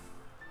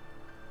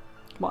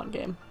on,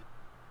 game.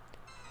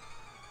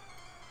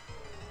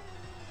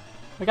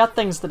 I got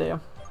things to do.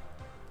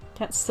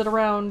 Can't sit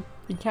around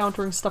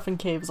encountering stuff in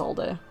caves all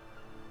day.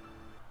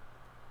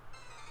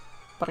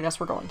 But I guess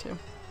we're going to.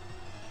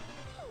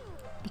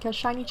 Because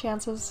shiny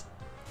chances.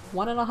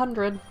 1 in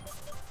 100.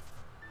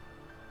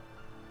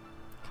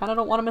 Kinda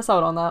don't want to miss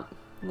out on that.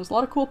 And there's a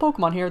lot of cool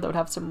Pokemon here that would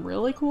have some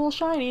really cool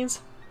shinies.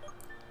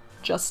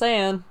 Just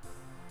saying.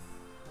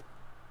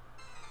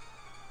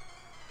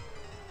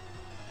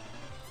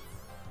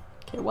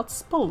 Okay,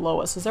 what's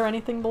below us? Is there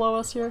anything below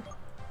us here?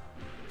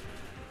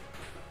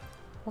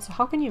 Also,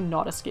 how can you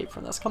not escape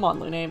from this? Come on,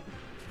 Lunate.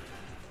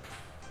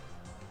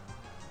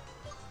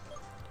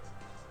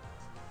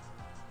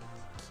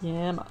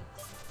 Come on.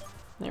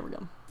 There we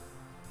go.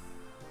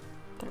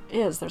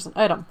 There's an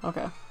item.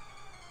 Okay.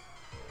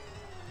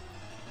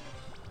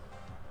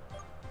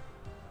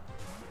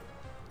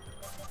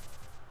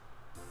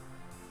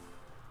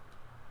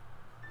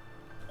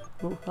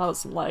 Ooh, that was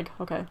some lag.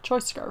 Okay,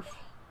 Choice Scarf.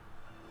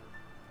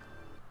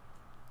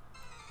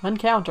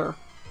 Encounter.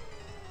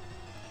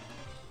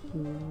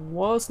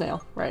 Whoa,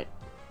 snail. Right.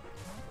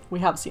 We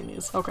have seen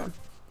these. Okay.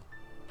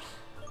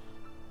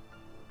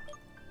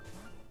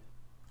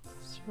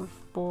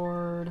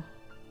 Surfboard.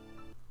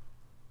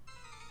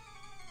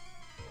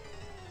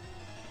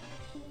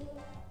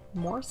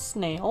 More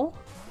snail.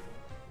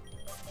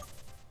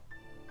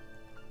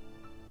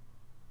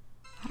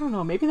 I don't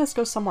know, maybe this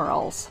goes somewhere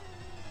else.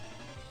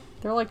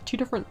 There are like 2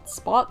 different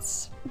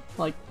spots,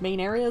 like main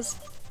areas.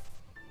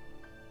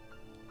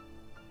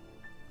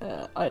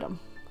 Item.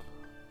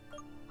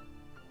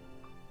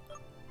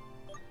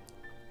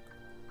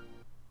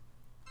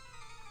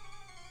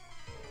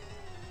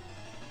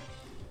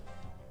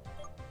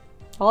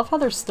 I love how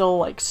there's still,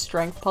 like,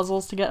 strength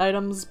puzzles to get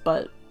items,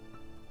 but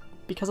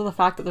because of the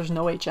fact that there's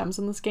no HMs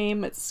in this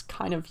game, it's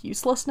kind of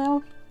useless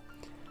now.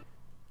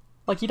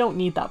 Like, you don't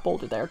need that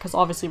boulder there, because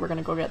obviously we're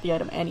gonna go get the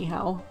item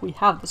anyhow. We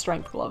have the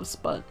strength gloves,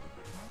 but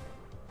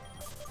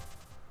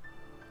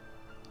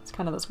it's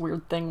kind of this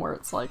weird thing where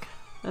it's like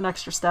an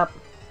extra step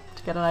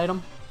to get an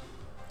item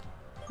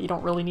you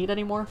don't really need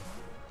anymore.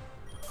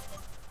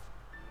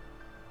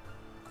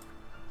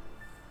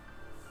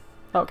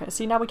 Okay,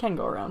 see, now we can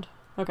go around.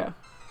 Okay.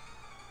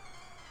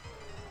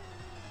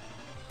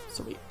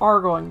 So we are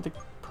going the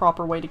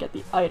proper way to get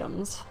the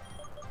items.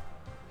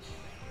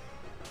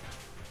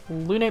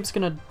 Lunape's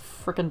gonna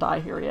frickin'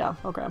 die here, yeah,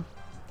 okay.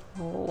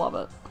 Love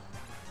it.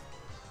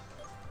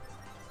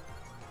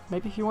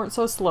 Maybe if you weren't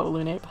so slow,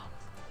 Lunape.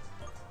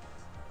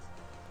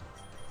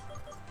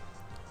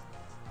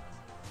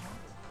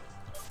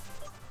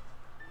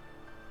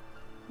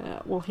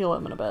 Yeah, we'll heal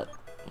him in a bit.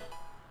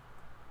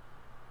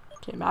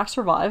 Okay, max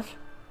revive.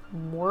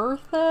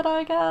 Worth it,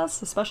 I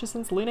guess, especially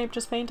since Lunape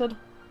just fainted.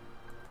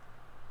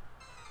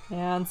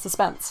 And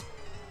suspense.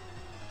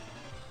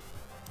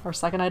 Our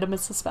second item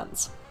is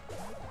suspense.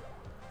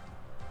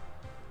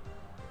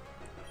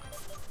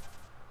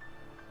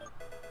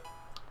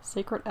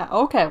 Sacred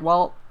okay,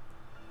 well,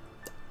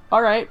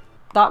 alright,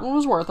 that one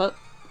was worth it.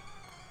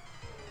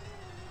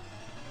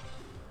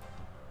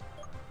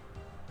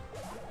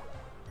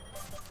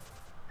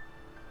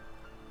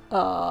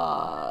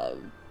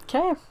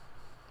 Okay.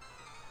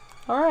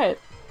 Alright.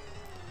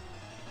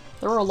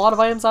 There were a lot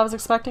of items I was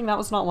expecting, that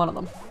was not one of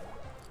them.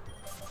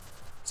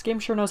 This game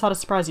sure knows how to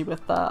surprise you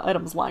with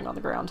items lying on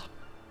the ground.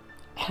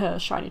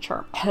 Shiny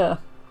charm.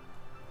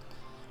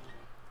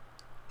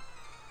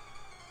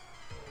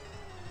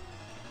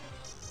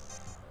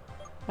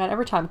 Man,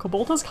 every time,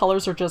 Kobolta's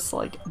colors are just,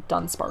 like,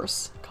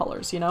 Dunsparce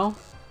colors, you know?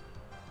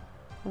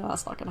 No,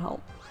 that's not gonna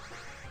help.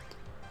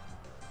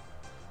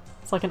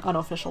 It's like an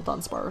unofficial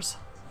Dunsparce.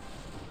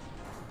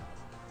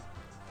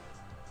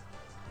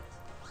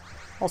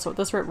 Also, at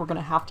this rate, we're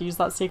gonna have to use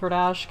that Sacred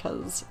Ash,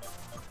 because,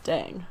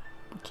 dang,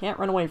 we can't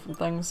run away from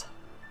things.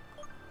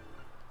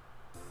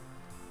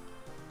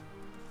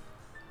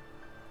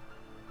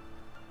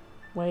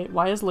 Wait,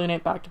 why is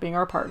Lunape back to being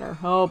our partner?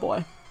 Oh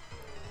boy.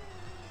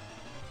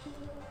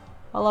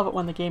 I love it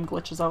when the game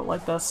glitches out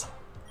like this.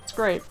 It's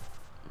great.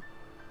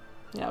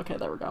 Yeah, okay,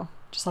 there we go.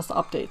 Just has to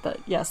update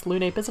that, yes,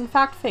 Lunape is in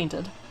fact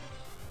fainted.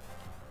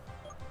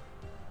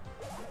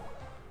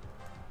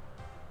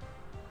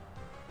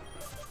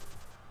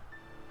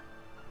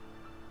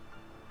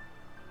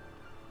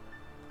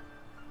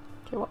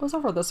 Okay, what was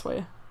over this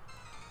way?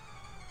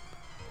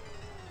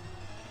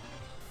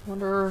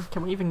 Wonder,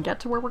 can we even get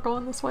to where we're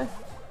going this way?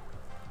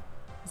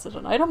 Is it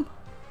an item?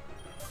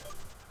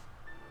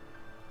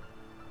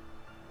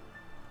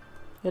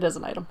 It is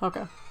an item,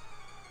 okay.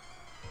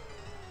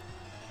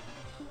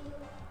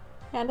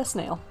 And a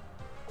snail.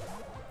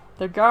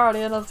 The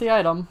guardian of the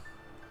item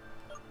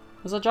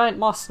is a giant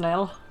moss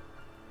snail.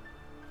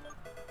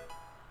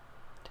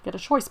 To get a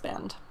choice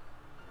band.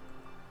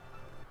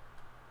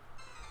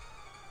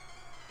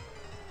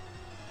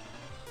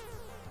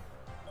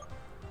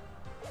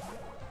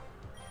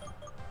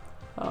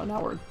 Oh,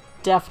 now we're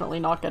definitely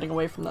not getting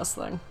away from this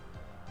thing.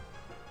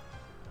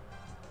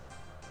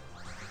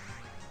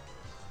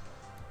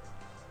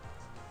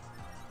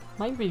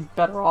 Might be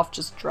better off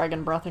just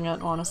dragon breathing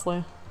it,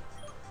 honestly.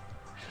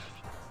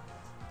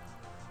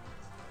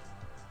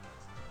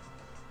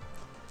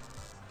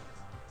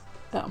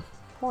 No,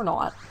 or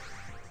not.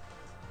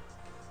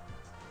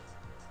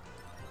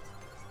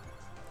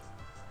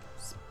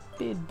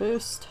 Speed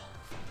boost.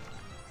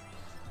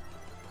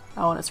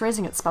 Oh, and it's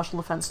raising its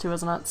special defense too,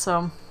 isn't it?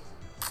 So,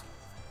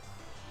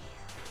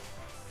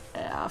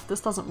 yeah, if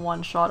this doesn't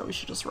one-shot it, we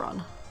should just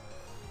run.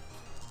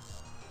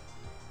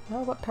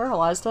 No, but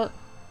paralyzed it.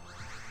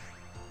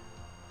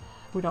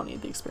 We don't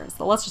need the experience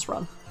though, let's just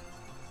run.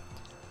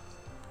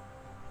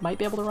 Might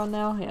be able to run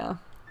now, yeah.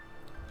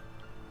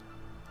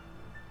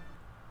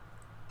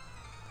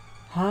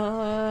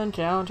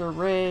 Encounter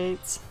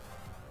rates.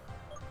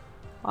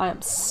 I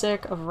am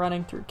sick of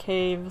running through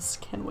caves,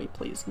 can we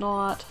please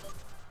not?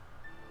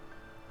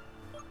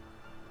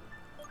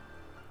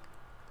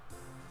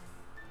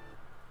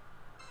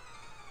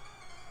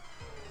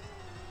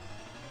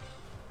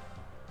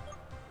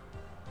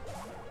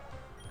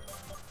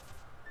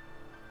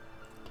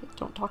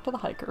 Don't talk to the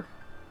hiker.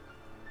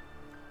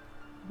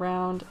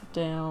 Round,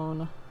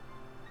 down.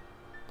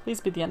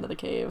 Please be the end of the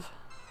cave.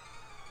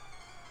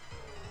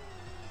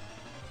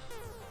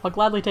 I'll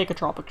gladly take a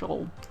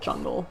tropical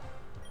jungle.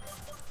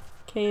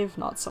 Cave,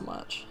 not so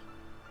much.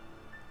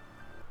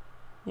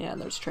 Yeah,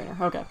 and there's a trainer.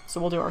 Okay,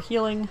 so we'll do our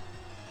healing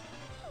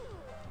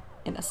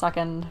in a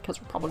second, because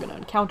we're probably going to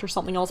encounter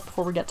something else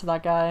before we get to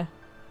that guy.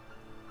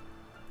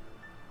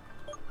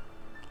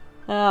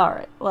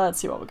 Alright, let's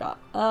see what we got.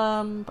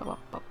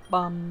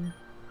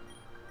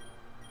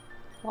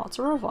 Lots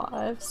of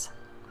revives.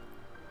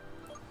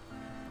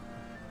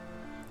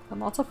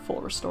 And lots of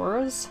full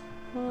restorers.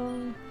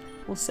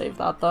 We'll save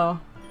that though.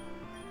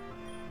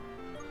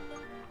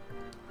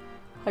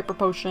 Hyper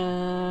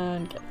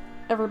potion. Get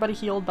everybody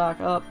healed back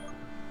up.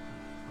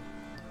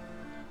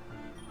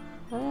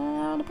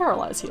 And a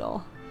paralyze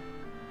heal.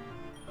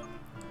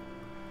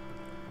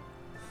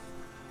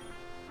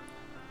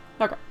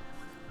 Okay.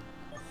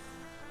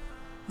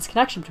 This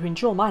connection between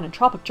Jewel Mine and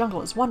Tropic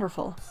Jungle is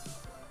wonderful.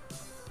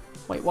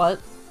 Wait, what?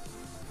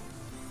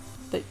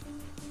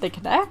 They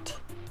connect?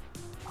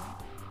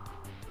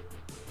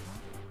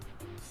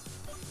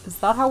 Is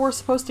that how we're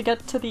supposed to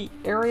get to the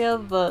area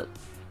that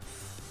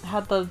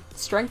had the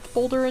strength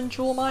boulder in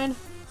Jewel Mine?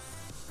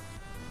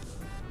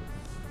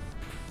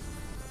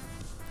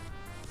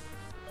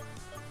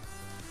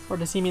 Or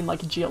does he mean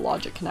like a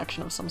geologic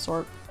connection of some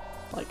sort?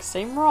 Like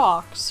same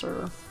rocks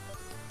or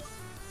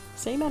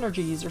same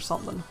energies or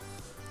something?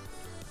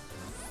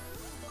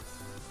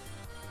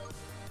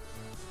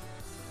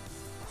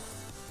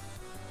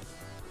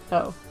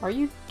 Oh, are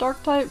you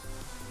dark type?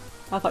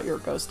 I thought you were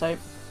ghost type.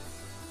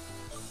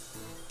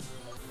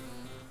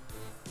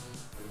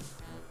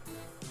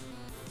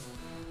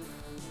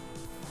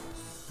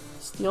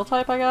 Steel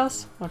type, I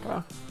guess?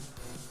 Okay.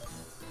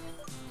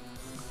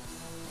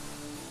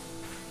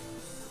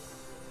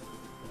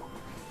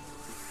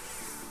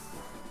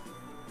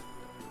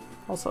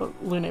 Also,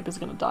 Lunape is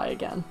gonna die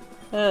again.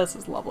 This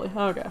is lovely.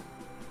 Okay.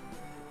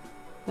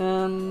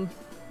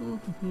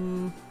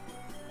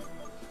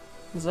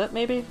 Is it,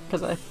 maybe?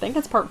 Because I think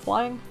it's part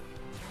flying.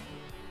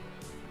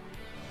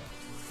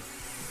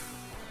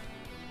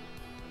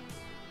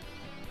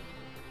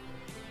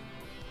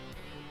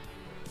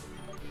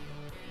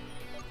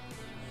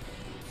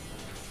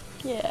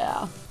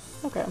 Yeah.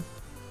 Okay.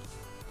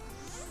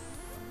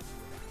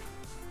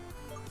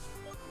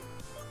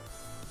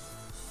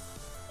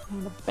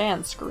 And the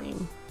band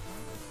scream.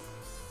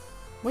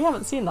 We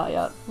haven't seen that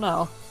yet.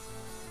 No.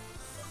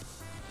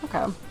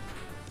 Okay.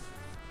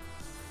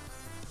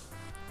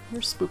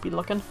 You're spoopy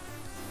looking.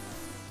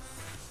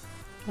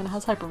 And it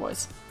has hyper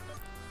voice.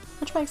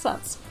 Which makes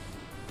sense.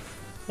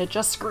 It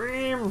just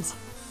screams!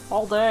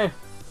 All day.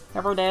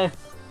 Every day. It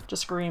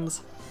just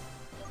screams.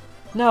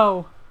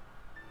 No!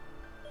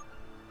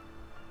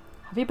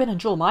 Have you been in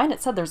Jewel Mine?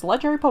 It said there's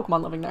legendary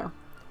Pokemon living there.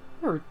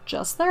 You were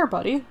just there,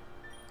 buddy.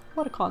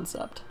 What a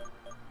concept.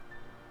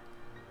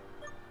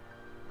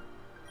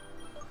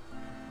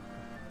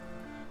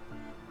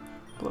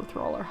 Blow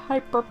through all our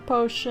hyper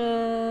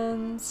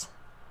potions.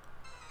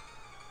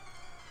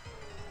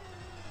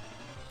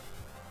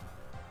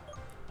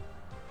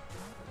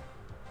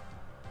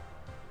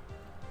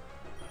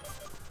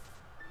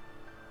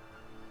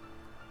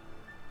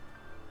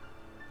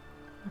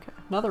 Okay,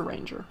 another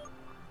ranger.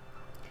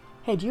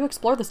 Hey, do you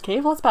explore this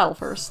cave? Let's battle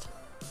first.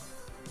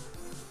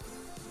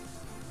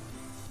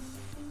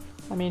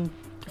 I mean,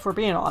 if we're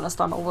being honest,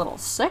 I'm a little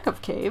sick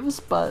of caves,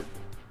 but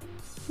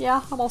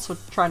yeah, I'm also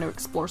trying to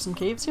explore some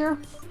caves here.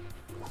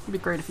 It'd be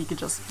great if you could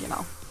just, you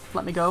know,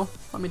 let me go.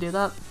 Let me do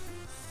that.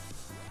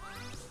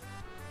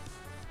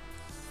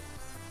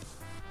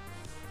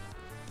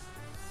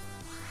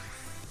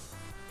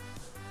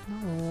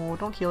 No,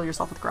 don't heal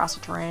yourself with grassy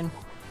terrain.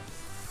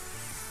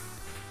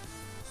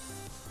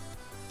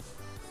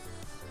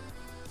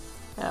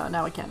 Oh,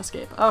 now we can't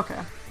escape. Okay.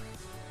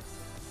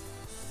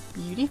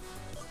 Beauty.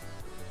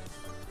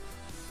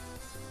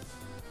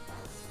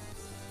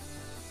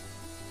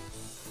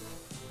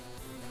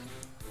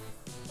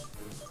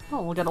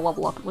 Oh, we'll get a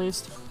level up at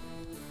least.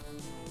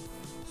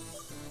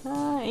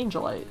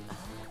 Angelite.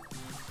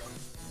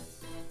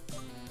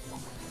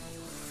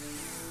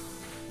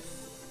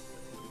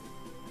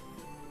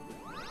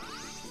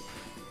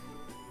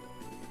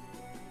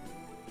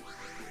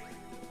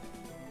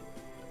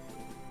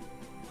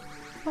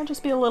 Might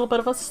just be a little bit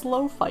of a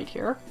slow fight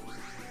here.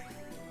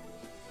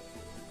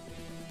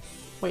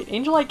 Wait,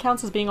 Angelite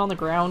counts as being on the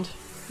ground?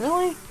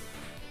 Really?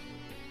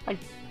 I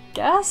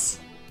guess?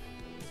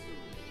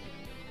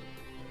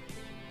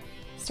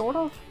 Sort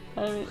of?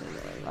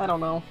 I don't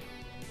know.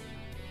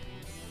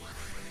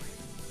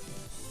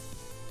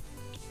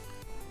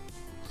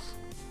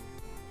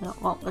 Yeah,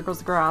 well, there goes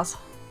the grass.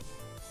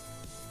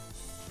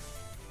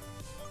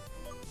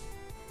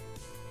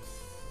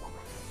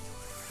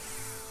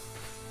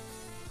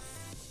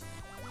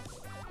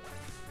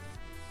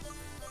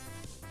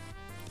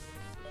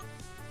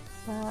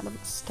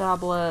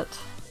 Stablet.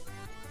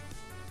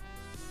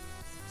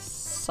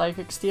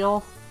 Psychic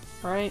Steel,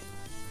 right?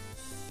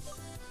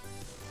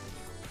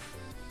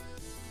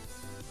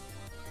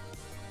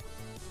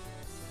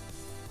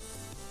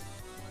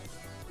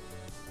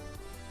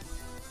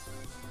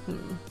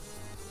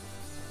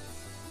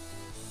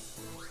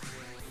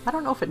 I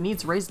don't know if it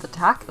needs raised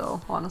attack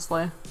though,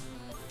 honestly. I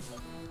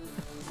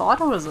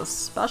thought it was a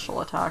special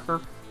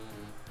attacker.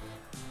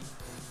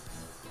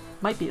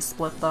 Might be a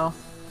split though.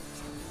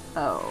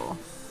 Oh.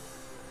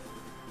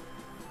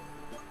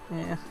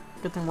 Yeah,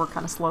 good thing we're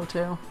kind of slow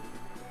too.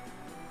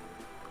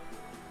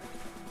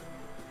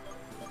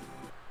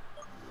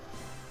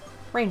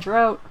 Ranger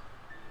out!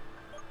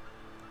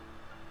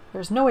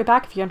 There's no way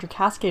back if you enter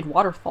Cascade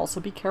Waterfall, so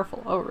be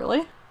careful. Oh,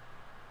 really?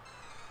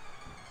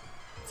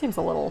 Seems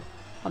a little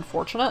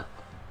unfortunate.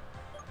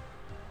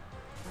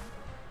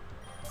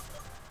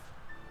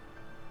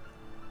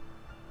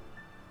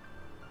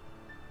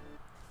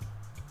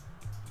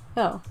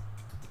 Oh.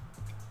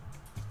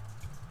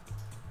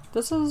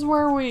 This is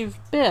where we've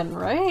been,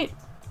 right?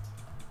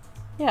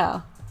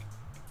 Yeah.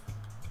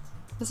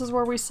 This is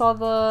where we saw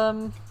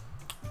the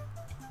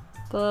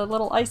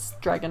little ice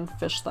dragon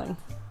fish thing.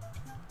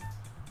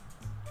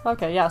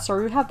 Okay, yeah, so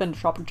we have been to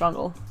Tropic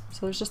Jungle.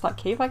 So there's just that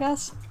cave, I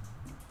guess?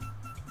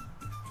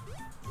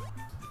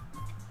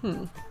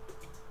 Hmm.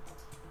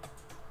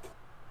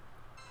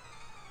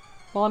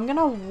 Well, I'm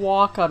gonna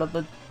walk out of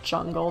the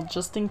jungle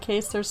just in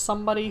case there's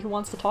somebody who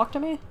wants to talk to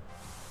me.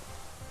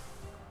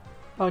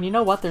 Oh, and you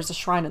know what? There's a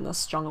shrine in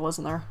this jungle,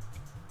 isn't there?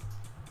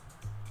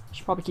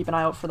 Should probably keep an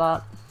eye out for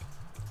that.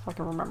 If I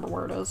can remember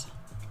where it is.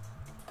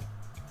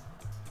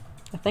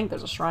 I think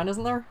there's a shrine,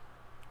 isn't there?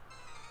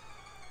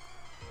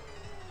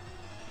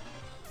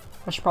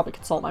 I should probably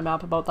consult my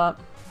map about that.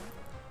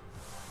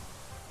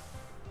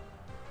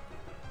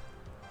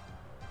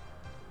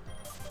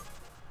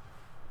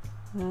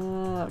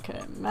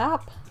 Okay,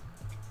 map.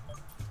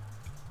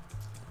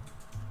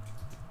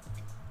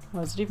 Oh,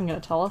 is it even gonna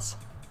tell us?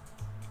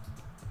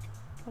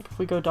 Like if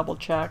we go double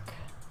check.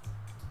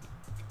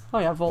 Oh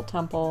yeah, Volt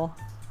Temple,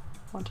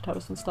 Haunted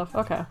House and stuff.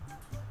 Okay.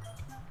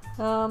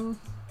 Well,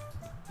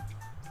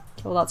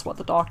 that's what,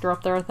 the doctor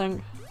up there, I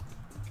think.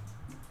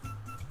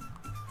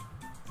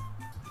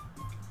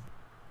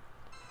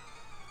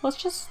 Let's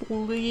just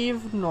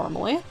leave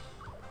normally.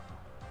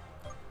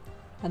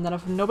 And then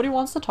if nobody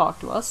wants to talk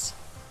to us,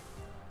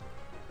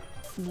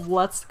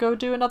 let's go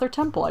do another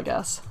temple, I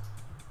guess.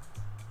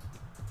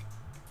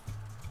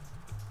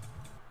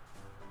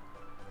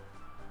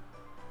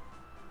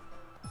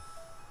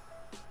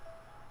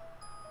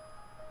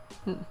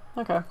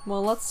 Okay,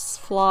 well let's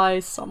fly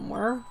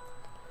somewhere.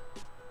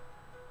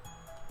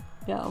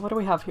 Yeah, what do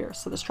we have here?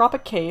 So there's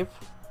Tropic Cave,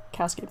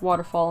 Cascade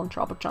Waterfall, and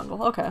Tropic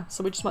Jungle. Okay,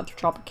 so we just went through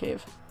Tropic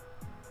Cave.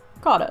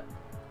 Got it.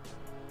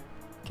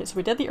 Okay, so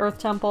we did the Earth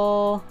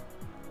Temple.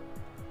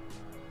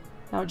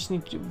 Now we just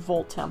need to do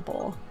Volt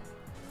Temple.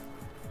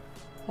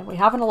 And we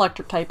have an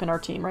electric type in our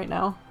team right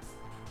now.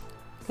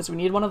 Because we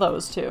need one of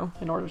those too,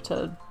 in order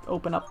to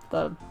open up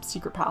the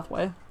secret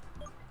pathway.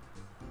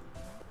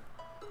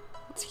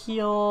 Let's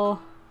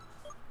heal.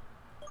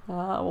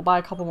 We'll buy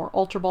a couple more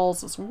Ultra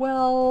Balls as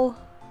well.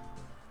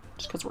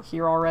 Just because we're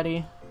here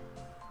already.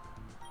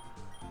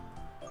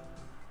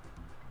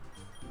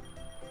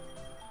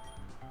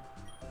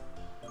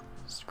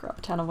 Just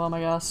grab 10 of them, I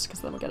guess,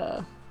 because then we get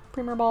a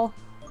Premier Ball.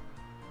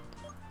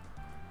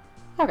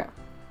 Okay.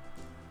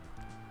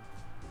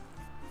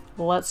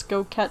 Let's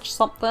go catch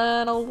something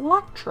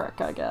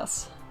electric, I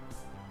guess.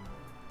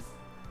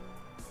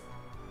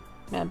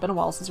 Man, been a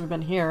while since we've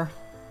been here.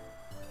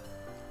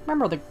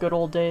 Remember the good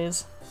old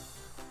days.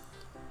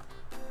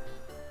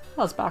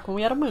 That was back when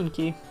we had a moon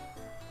key.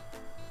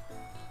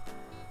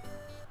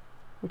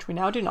 Which we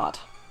now do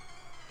not.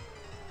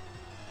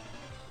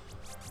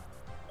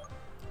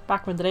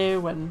 Back in the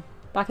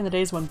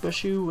days when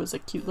Bushu was a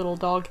cute little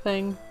dog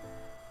thing.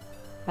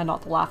 And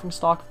not the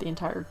laughingstock of the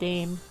entire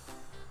game.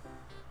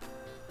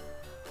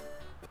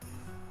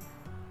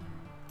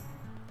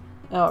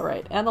 Oh,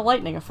 right. And the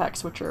lightning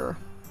effects, which are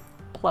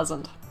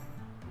pleasant.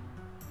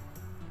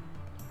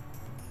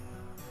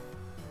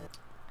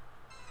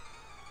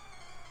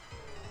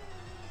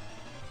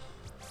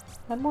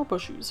 And more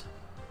Bushus.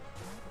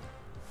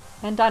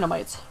 And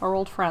Dynamites, our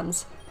old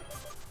friends.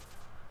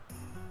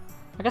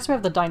 I guess we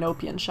have the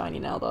Dinopian shiny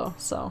now, though,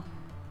 so...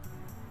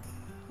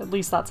 At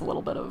least that's a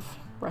little bit of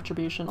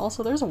retribution.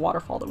 Also, there's a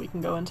waterfall that we can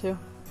go into.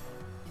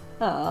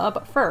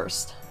 But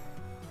first...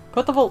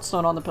 Put the Volt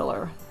Stone on the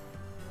pillar.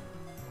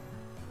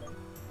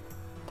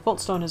 The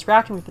Volt Stone is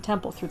reacting with the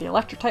temple through the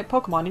electric-type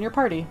Pokemon in your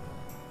party.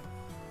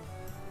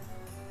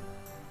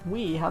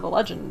 We have a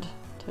legend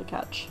to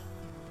catch.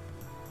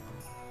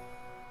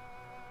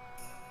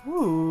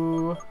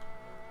 Ooh.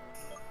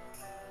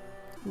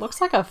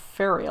 Looks like a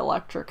fairy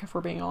electric, if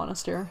we're being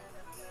honest here.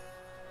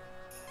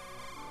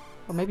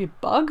 Or maybe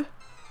bug?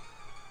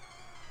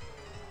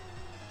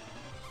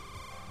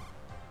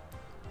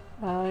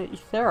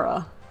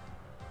 Ethera.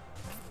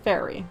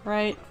 Fairy,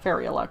 right?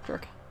 Fairy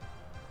electric.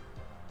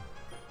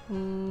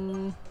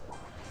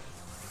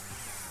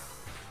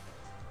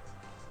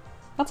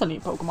 That's a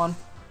neat Pokemon.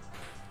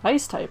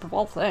 Ice type, of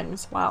all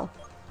things. Wow.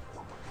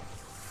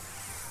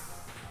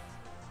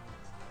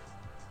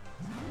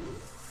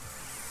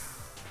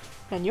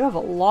 And you have a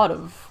lot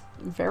of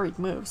varied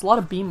moves. A lot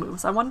of beam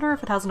moves. I wonder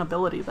if it has an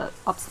ability that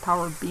ups the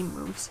power of beam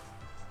moves.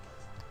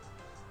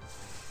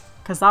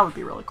 Because that would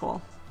be really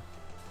cool.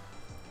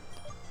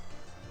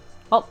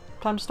 Well,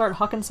 time to start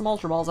hucking some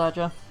Ultra Balls at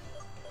ya.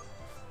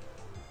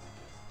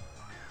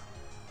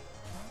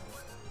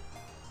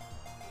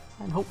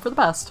 And hope for the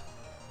best.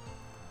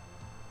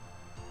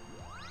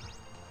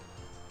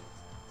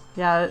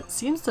 Yeah, it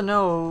seems to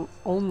know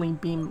only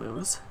beam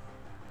moves.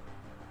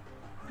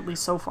 At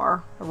least so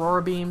far.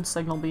 Aurora Beam,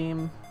 Signal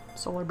Beam,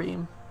 Solar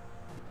Beam.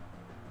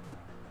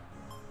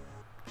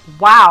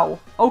 Wow!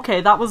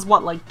 Okay, that was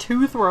what, like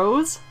 2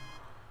 throws?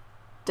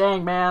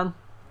 Dang, man.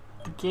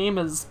 The game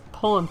is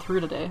pulling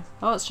through today.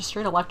 Oh, it's just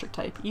straight electric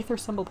type. Ether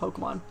Symbol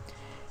Pokemon.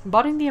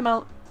 Embodying the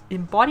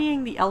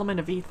Embodying the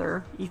element of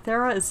ether,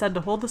 Ethera is said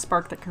to hold the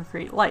spark that can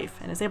create life,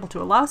 and is able to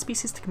allow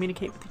species to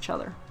communicate with each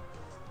other.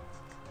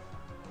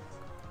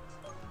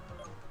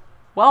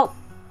 Well,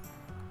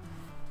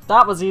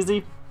 that was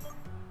easy.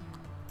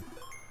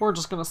 We're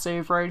just gonna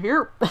save right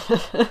here.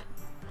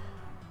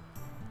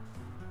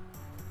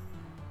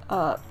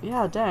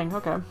 Yeah, dang,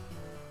 okay.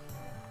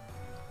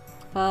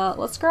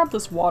 Let's grab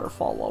this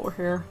waterfall while we're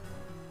here.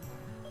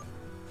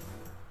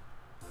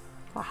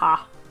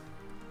 Aha!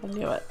 I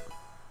knew it.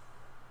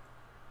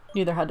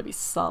 Knew there had to be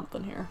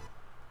something here.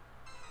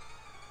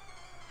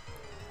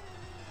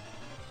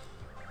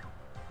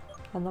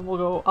 And then we'll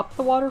go up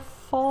the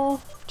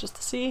waterfall just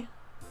to see.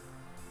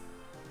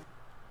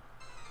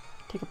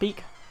 Take a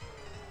peek.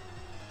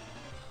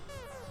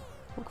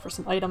 Look for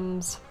some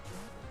items.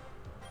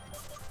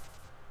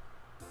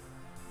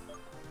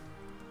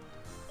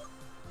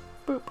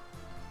 Boop.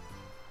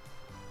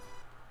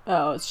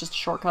 Oh, it's just a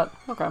shortcut.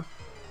 Okay.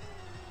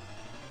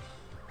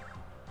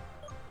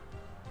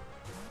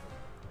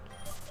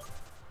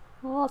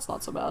 Well, that's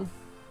not so bad.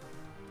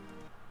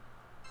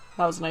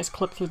 That was a nice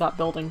clip through that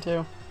building,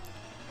 too.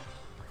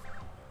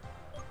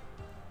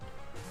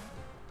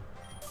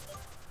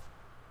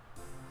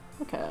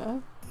 Okay.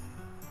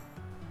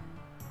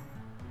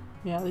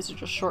 Yeah, these are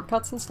just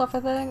shortcuts and stuff,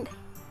 I think.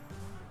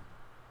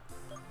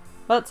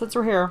 But since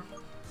we're here,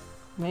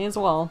 may as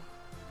well.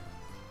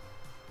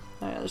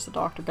 Oh yeah, there's the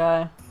doctor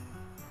guy.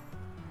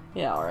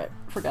 Yeah, alright.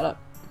 Forget it.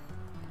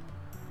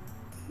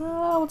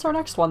 What's our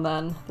next one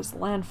then? There's the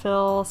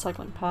landfill,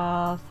 cycling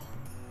path,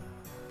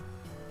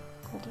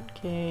 golden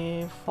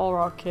cave, fall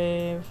rock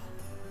cave,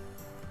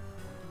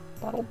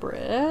 battle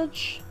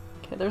bridge.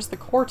 Okay, there's the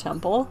core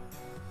temple,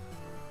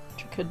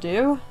 which we could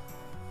do.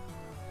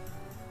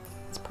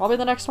 It's probably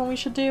the next one we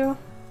should do.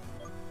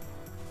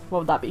 What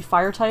would that be?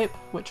 Fire type,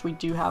 which we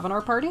do have in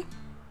our party.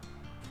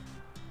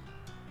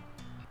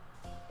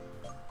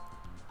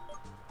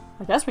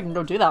 I guess we can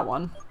go do that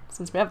one,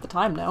 since we have the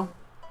time now.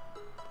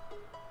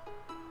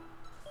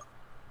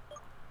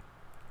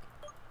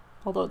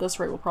 Although at this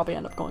rate we'll probably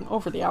end up going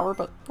over the hour,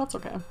 but that's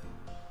okay.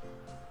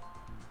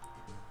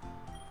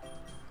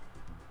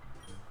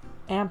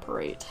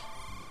 Amperate.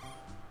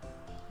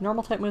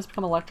 Normal type moves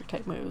become electric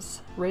type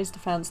moves. Raised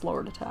defense,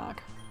 lowered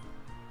attack.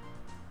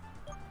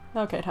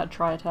 Okay, it had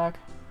tri-attack.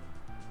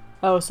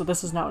 Oh, so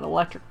this is now an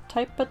electric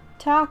type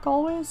attack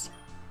always?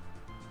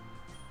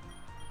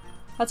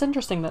 That's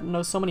interesting that it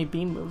knows so many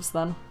beam moves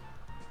then.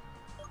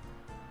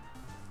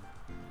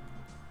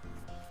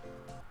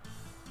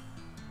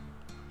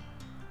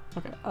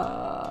 Okay,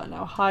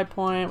 now high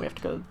point, we have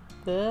to go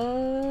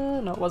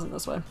there. No, it wasn't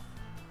this way.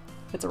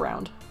 It's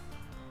around.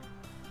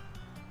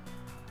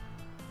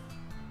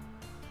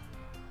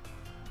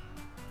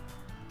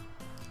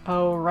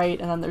 Oh, right,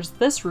 and then there's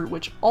this route,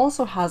 which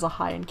also has a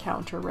high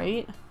encounter,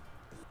 right?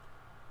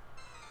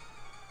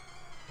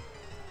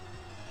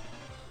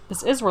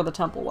 This is where the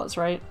temple was,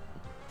 right?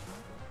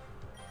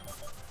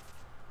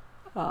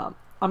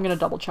 I'm gonna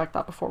double check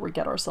that before we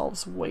get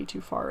ourselves way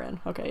too far in.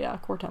 Okay, yeah,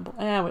 core temple.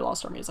 And we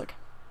lost our music.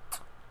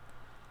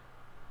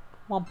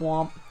 Womp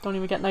womp. Don't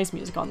even get nice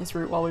music on this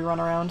route while we run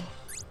around.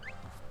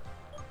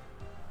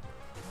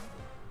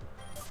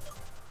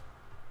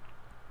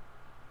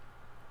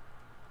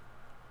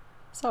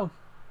 So,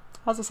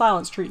 how's the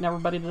silence treating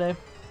everybody today?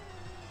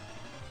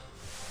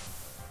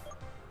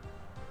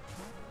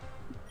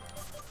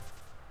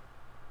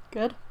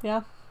 Good?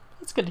 Yeah?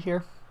 That's good to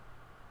hear.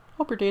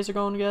 Hope your days are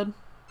going good.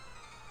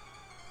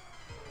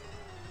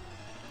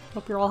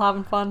 Hope you're all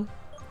having fun.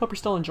 Hope you're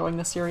still enjoying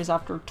this series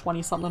after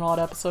 20-something odd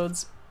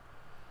episodes.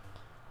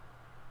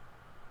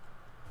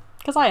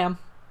 Because I am.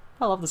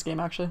 I love this game,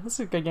 actually. This is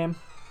a good game.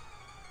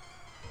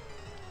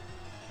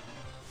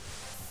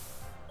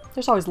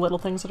 There's always little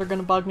things that are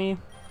going to bug me.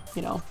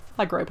 You know,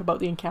 I gripe about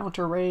the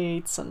encounter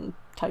rates and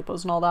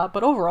typos and all that,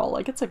 but overall,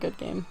 like, it's a good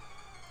game.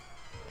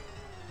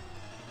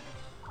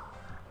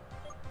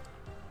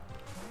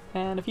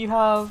 And if you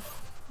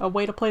have a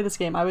way to play this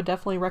game, I would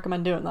definitely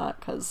recommend doing that,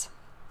 because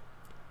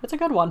it's a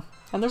good one.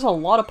 And there's a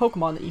lot of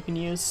Pokemon that you can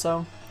use,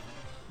 so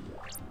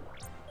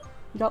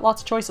you got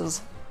lots of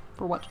choices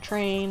for what to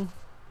train,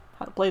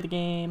 how to play the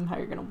game, how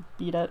you're gonna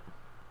beat it.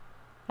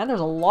 And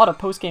there's a lot of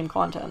post-game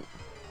content.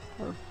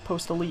 Or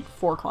post-Elite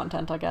 4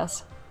 content, I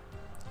guess.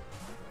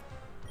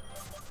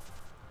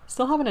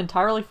 Still haven't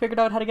entirely figured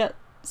out how to get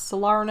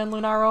Solaran and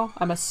Lunaro.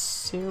 I'm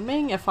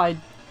assuming if I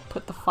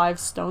put the 5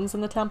 stones in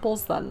the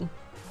temples, then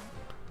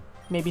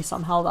maybe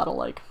somehow that'll,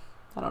 like,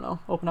 I don't know,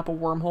 open up a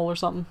wormhole or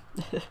something.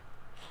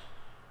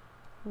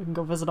 We can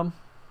go visit them.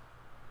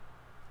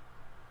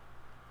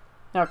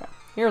 Okay,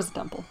 here's the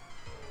temple.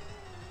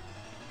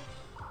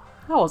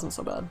 That wasn't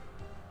so bad.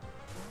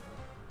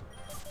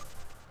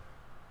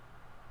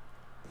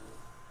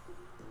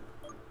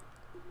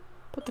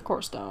 Put the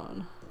core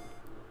stone.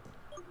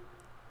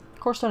 The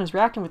core stone is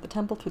reacting with the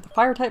temple through the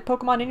fire type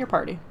Pokemon in your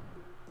party.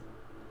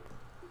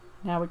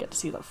 Now we get to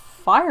see the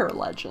fire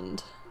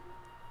legend.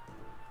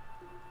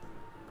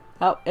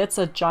 Oh, it's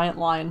a giant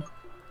lion.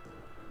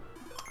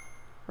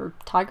 Or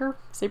tiger?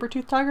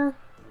 Saber-tooth tiger?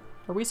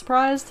 Are we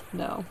surprised?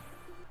 No.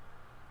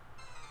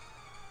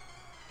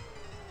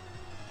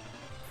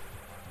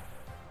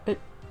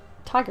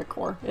 Tiger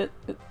core. It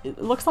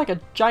looks like a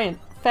giant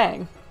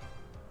fang.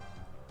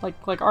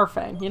 Like our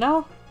fang, you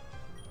know?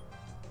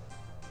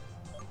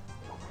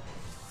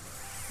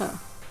 Huh.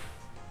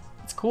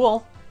 It's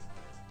cool.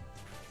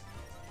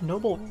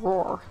 Noble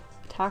roar.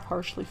 Attack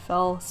harshly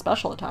fell.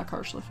 Special attack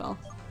harshly fell.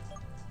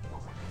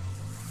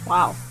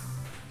 Wow.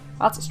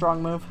 That's a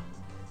strong move.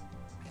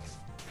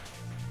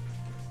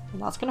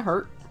 And that's gonna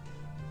hurt.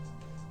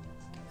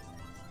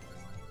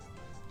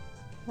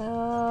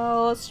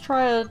 Let's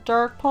try a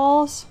Dark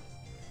Pulse.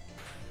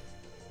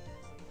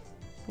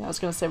 Yeah, I was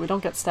gonna say, we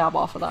don't get stab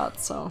off of that,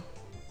 so...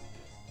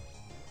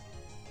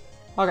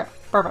 Okay,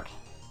 perfect.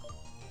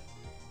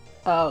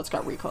 Oh, it's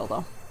got recoil,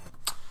 though.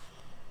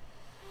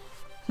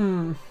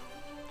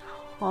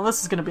 Well,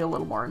 this is gonna be a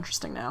little more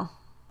interesting now.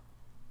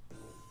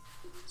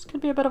 This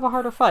could be a bit of a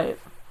harder fight.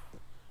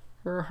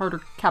 Or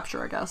harder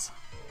capture, I guess.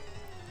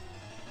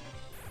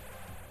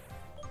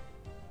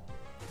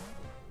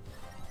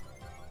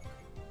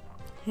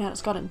 Yeah,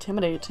 it's got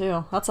Intimidate,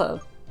 too. That's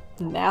a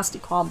nasty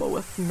combo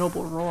with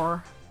Noble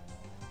Roar.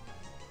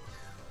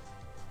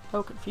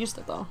 Oh, confused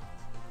it, though.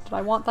 Did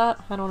I want that?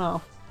 I don't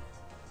know.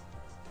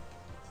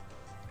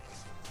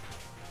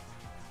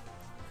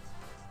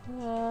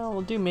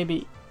 We'll do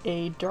maybe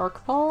a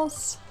Dark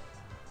Pulse.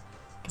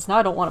 Because now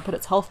I don't want to put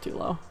its health too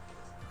low.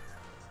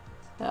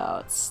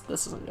 No,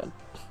 this isn't good.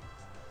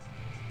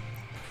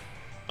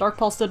 Dark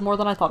Pulse did more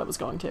than I thought it was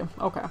going to.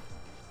 Okay.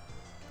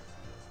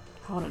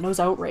 Oh, and it knows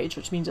Outrage,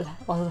 which means it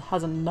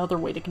has another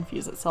way to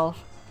confuse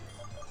itself.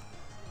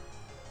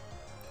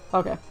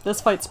 Okay,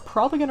 this fight's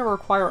probably going to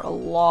require a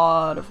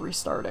lot of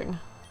restarting.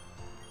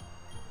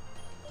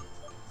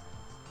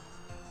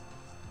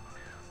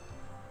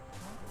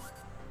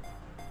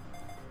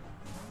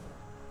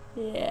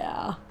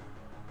 Yeah.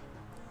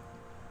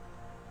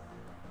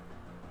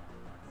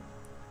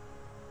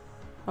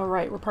 Oh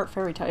right, we're part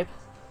fairy type.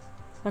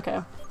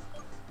 Okay.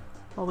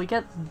 Well, we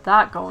get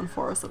that going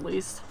for us at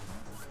least.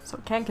 So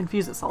it can't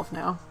confuse itself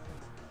now.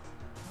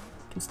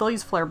 Can still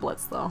use Flare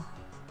Blitz though.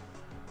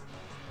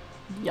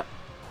 Yep.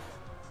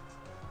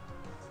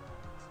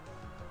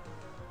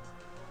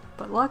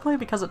 But luckily,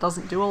 because it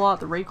doesn't do a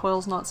lot, the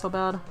recoil's not so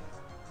bad.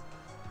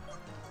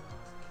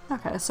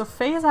 Okay, so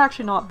Faye is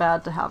actually not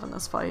bad to have in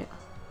this fight.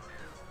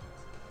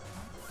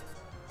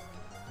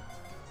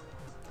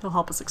 He'll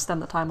help us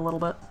extend the time a little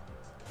bit.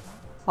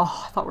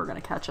 Oh, I thought we were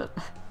gonna catch it.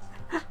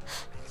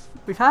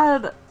 We've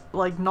had,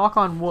 like, knock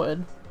on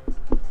wood,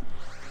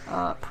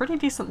 pretty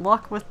decent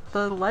luck with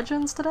the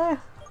legends today.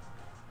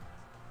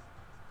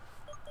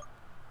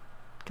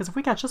 Because if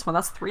we catch this one,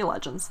 that's 3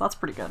 legends. That's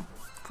pretty good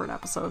for an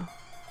episode.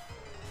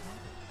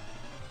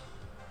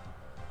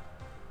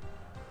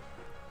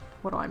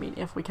 What do I mean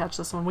if we catch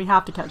this one? We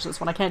have to catch this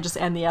one. I can't just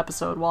end the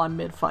episode while I'm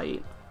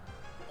mid-fight.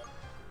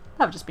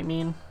 That would just be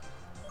mean.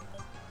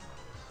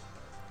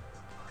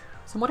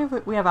 So what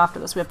do we have after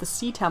this? We have the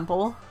Sea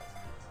Temple.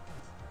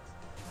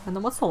 And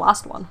then what's the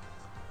last one?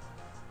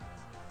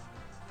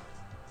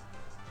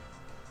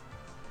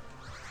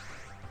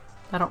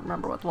 I don't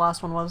remember what the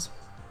last one was.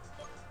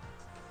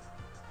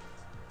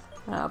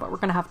 But we're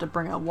gonna have to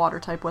bring a water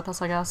type with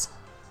us, I guess.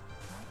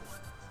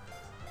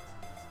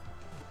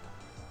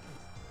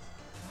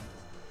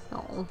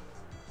 Oh. And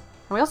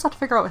we also have to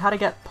figure out how to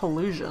get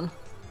Pollution.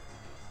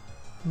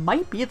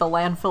 Might be the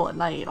landfill at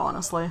night,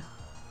 honestly.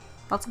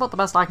 That's about the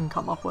best I can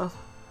come up with.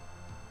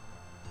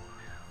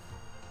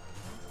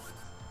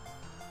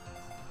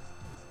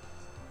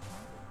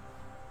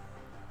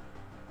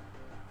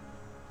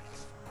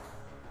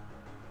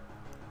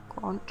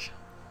 Crunch.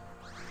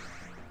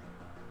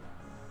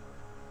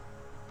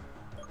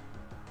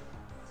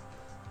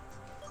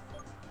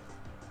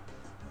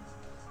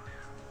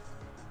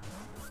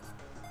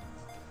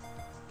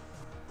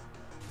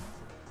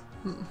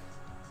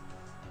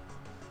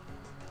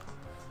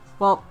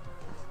 Well,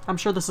 I'm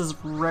sure this is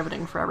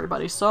riveting for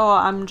everybody, so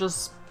I'm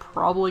just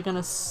probably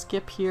gonna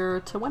skip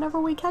here to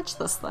whenever we catch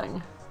this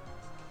thing.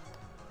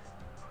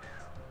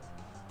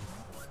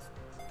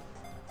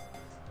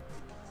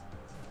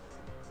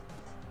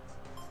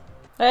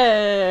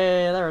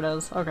 Hey, there it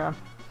is. Okay.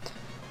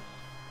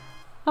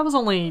 That was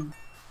only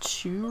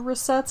 2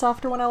 resets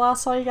after when I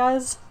last saw you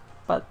guys,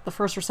 but the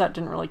first reset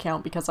didn't really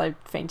count because I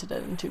fainted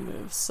it in 2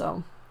 moves,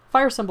 so...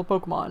 Fire symbol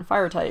Pokemon,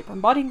 Fire type.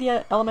 Embodying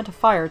the element of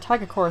fire,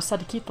 Tiger is said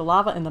to keep the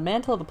lava in the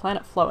mantle of the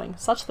planet flowing,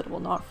 such that it will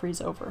not freeze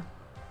over.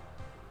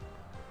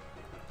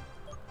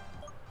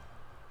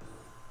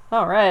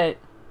 Alright.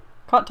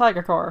 Caught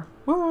Tiger Core.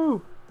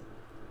 Woo!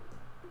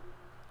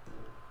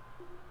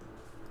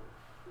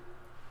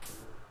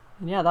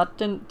 And yeah, that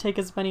didn't take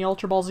as many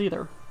Ultra Balls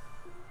either.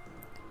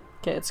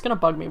 Okay, it's gonna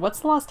bug me.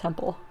 What's the last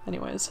temple,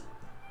 anyways?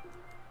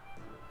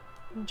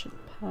 Ancient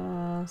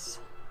Pass...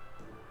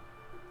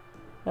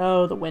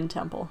 Oh, the Wind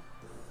Temple.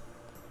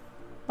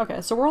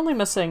 Okay, so we're only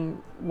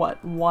missing,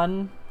 what,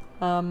 1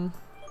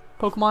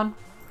 Pokemon?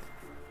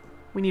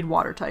 We need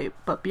Water type,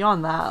 but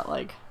beyond that,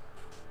 like...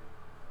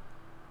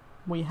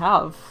 we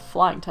have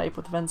flying type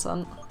with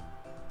Vincent.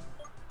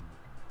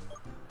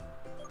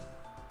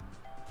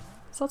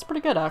 So that's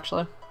pretty good,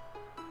 actually.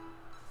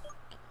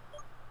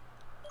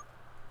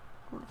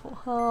 Wonderful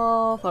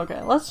health.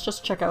 Okay, let's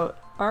just check out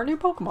our new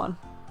Pokemon.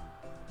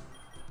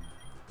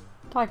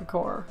 Tiger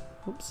Core.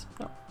 Oops,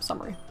 no,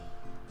 summary.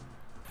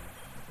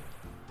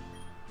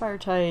 Fire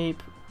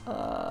type.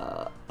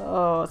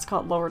 Oh, it's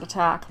got lowered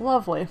attack.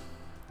 Lovely.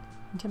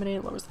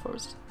 Intimidate lowers the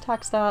foe's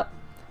attack stat.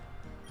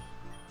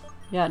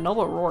 Yeah,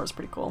 Noble Roar is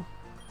pretty cool.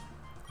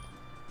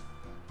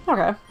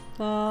 Okay.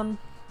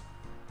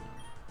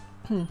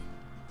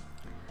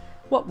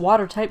 What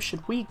water type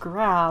should we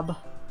grab?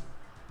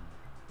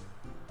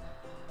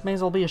 May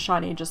as well be a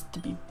shiny just to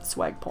be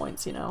swag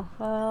points, you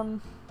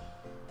know.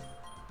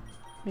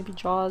 Maybe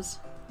Jaws?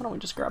 Why don't we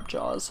just grab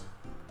Jaws?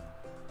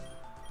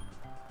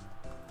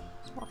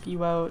 Swap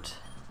you out.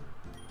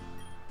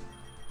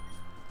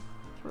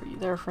 Throw you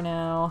there for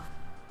now.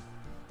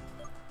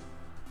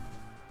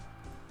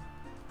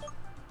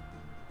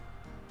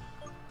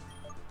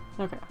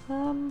 Okay.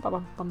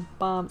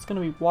 It's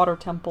gonna be Water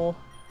Temple.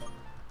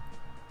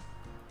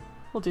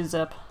 We'll do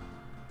Zip.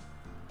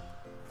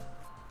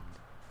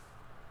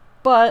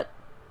 But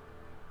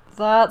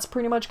that's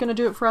pretty much gonna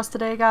do it for us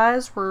today,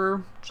 guys.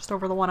 We're just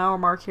over the 1 hour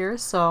mark here,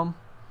 so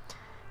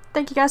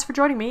thank you guys for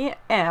joining me,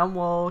 and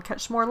we'll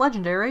catch some more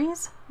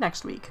legendaries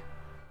next week.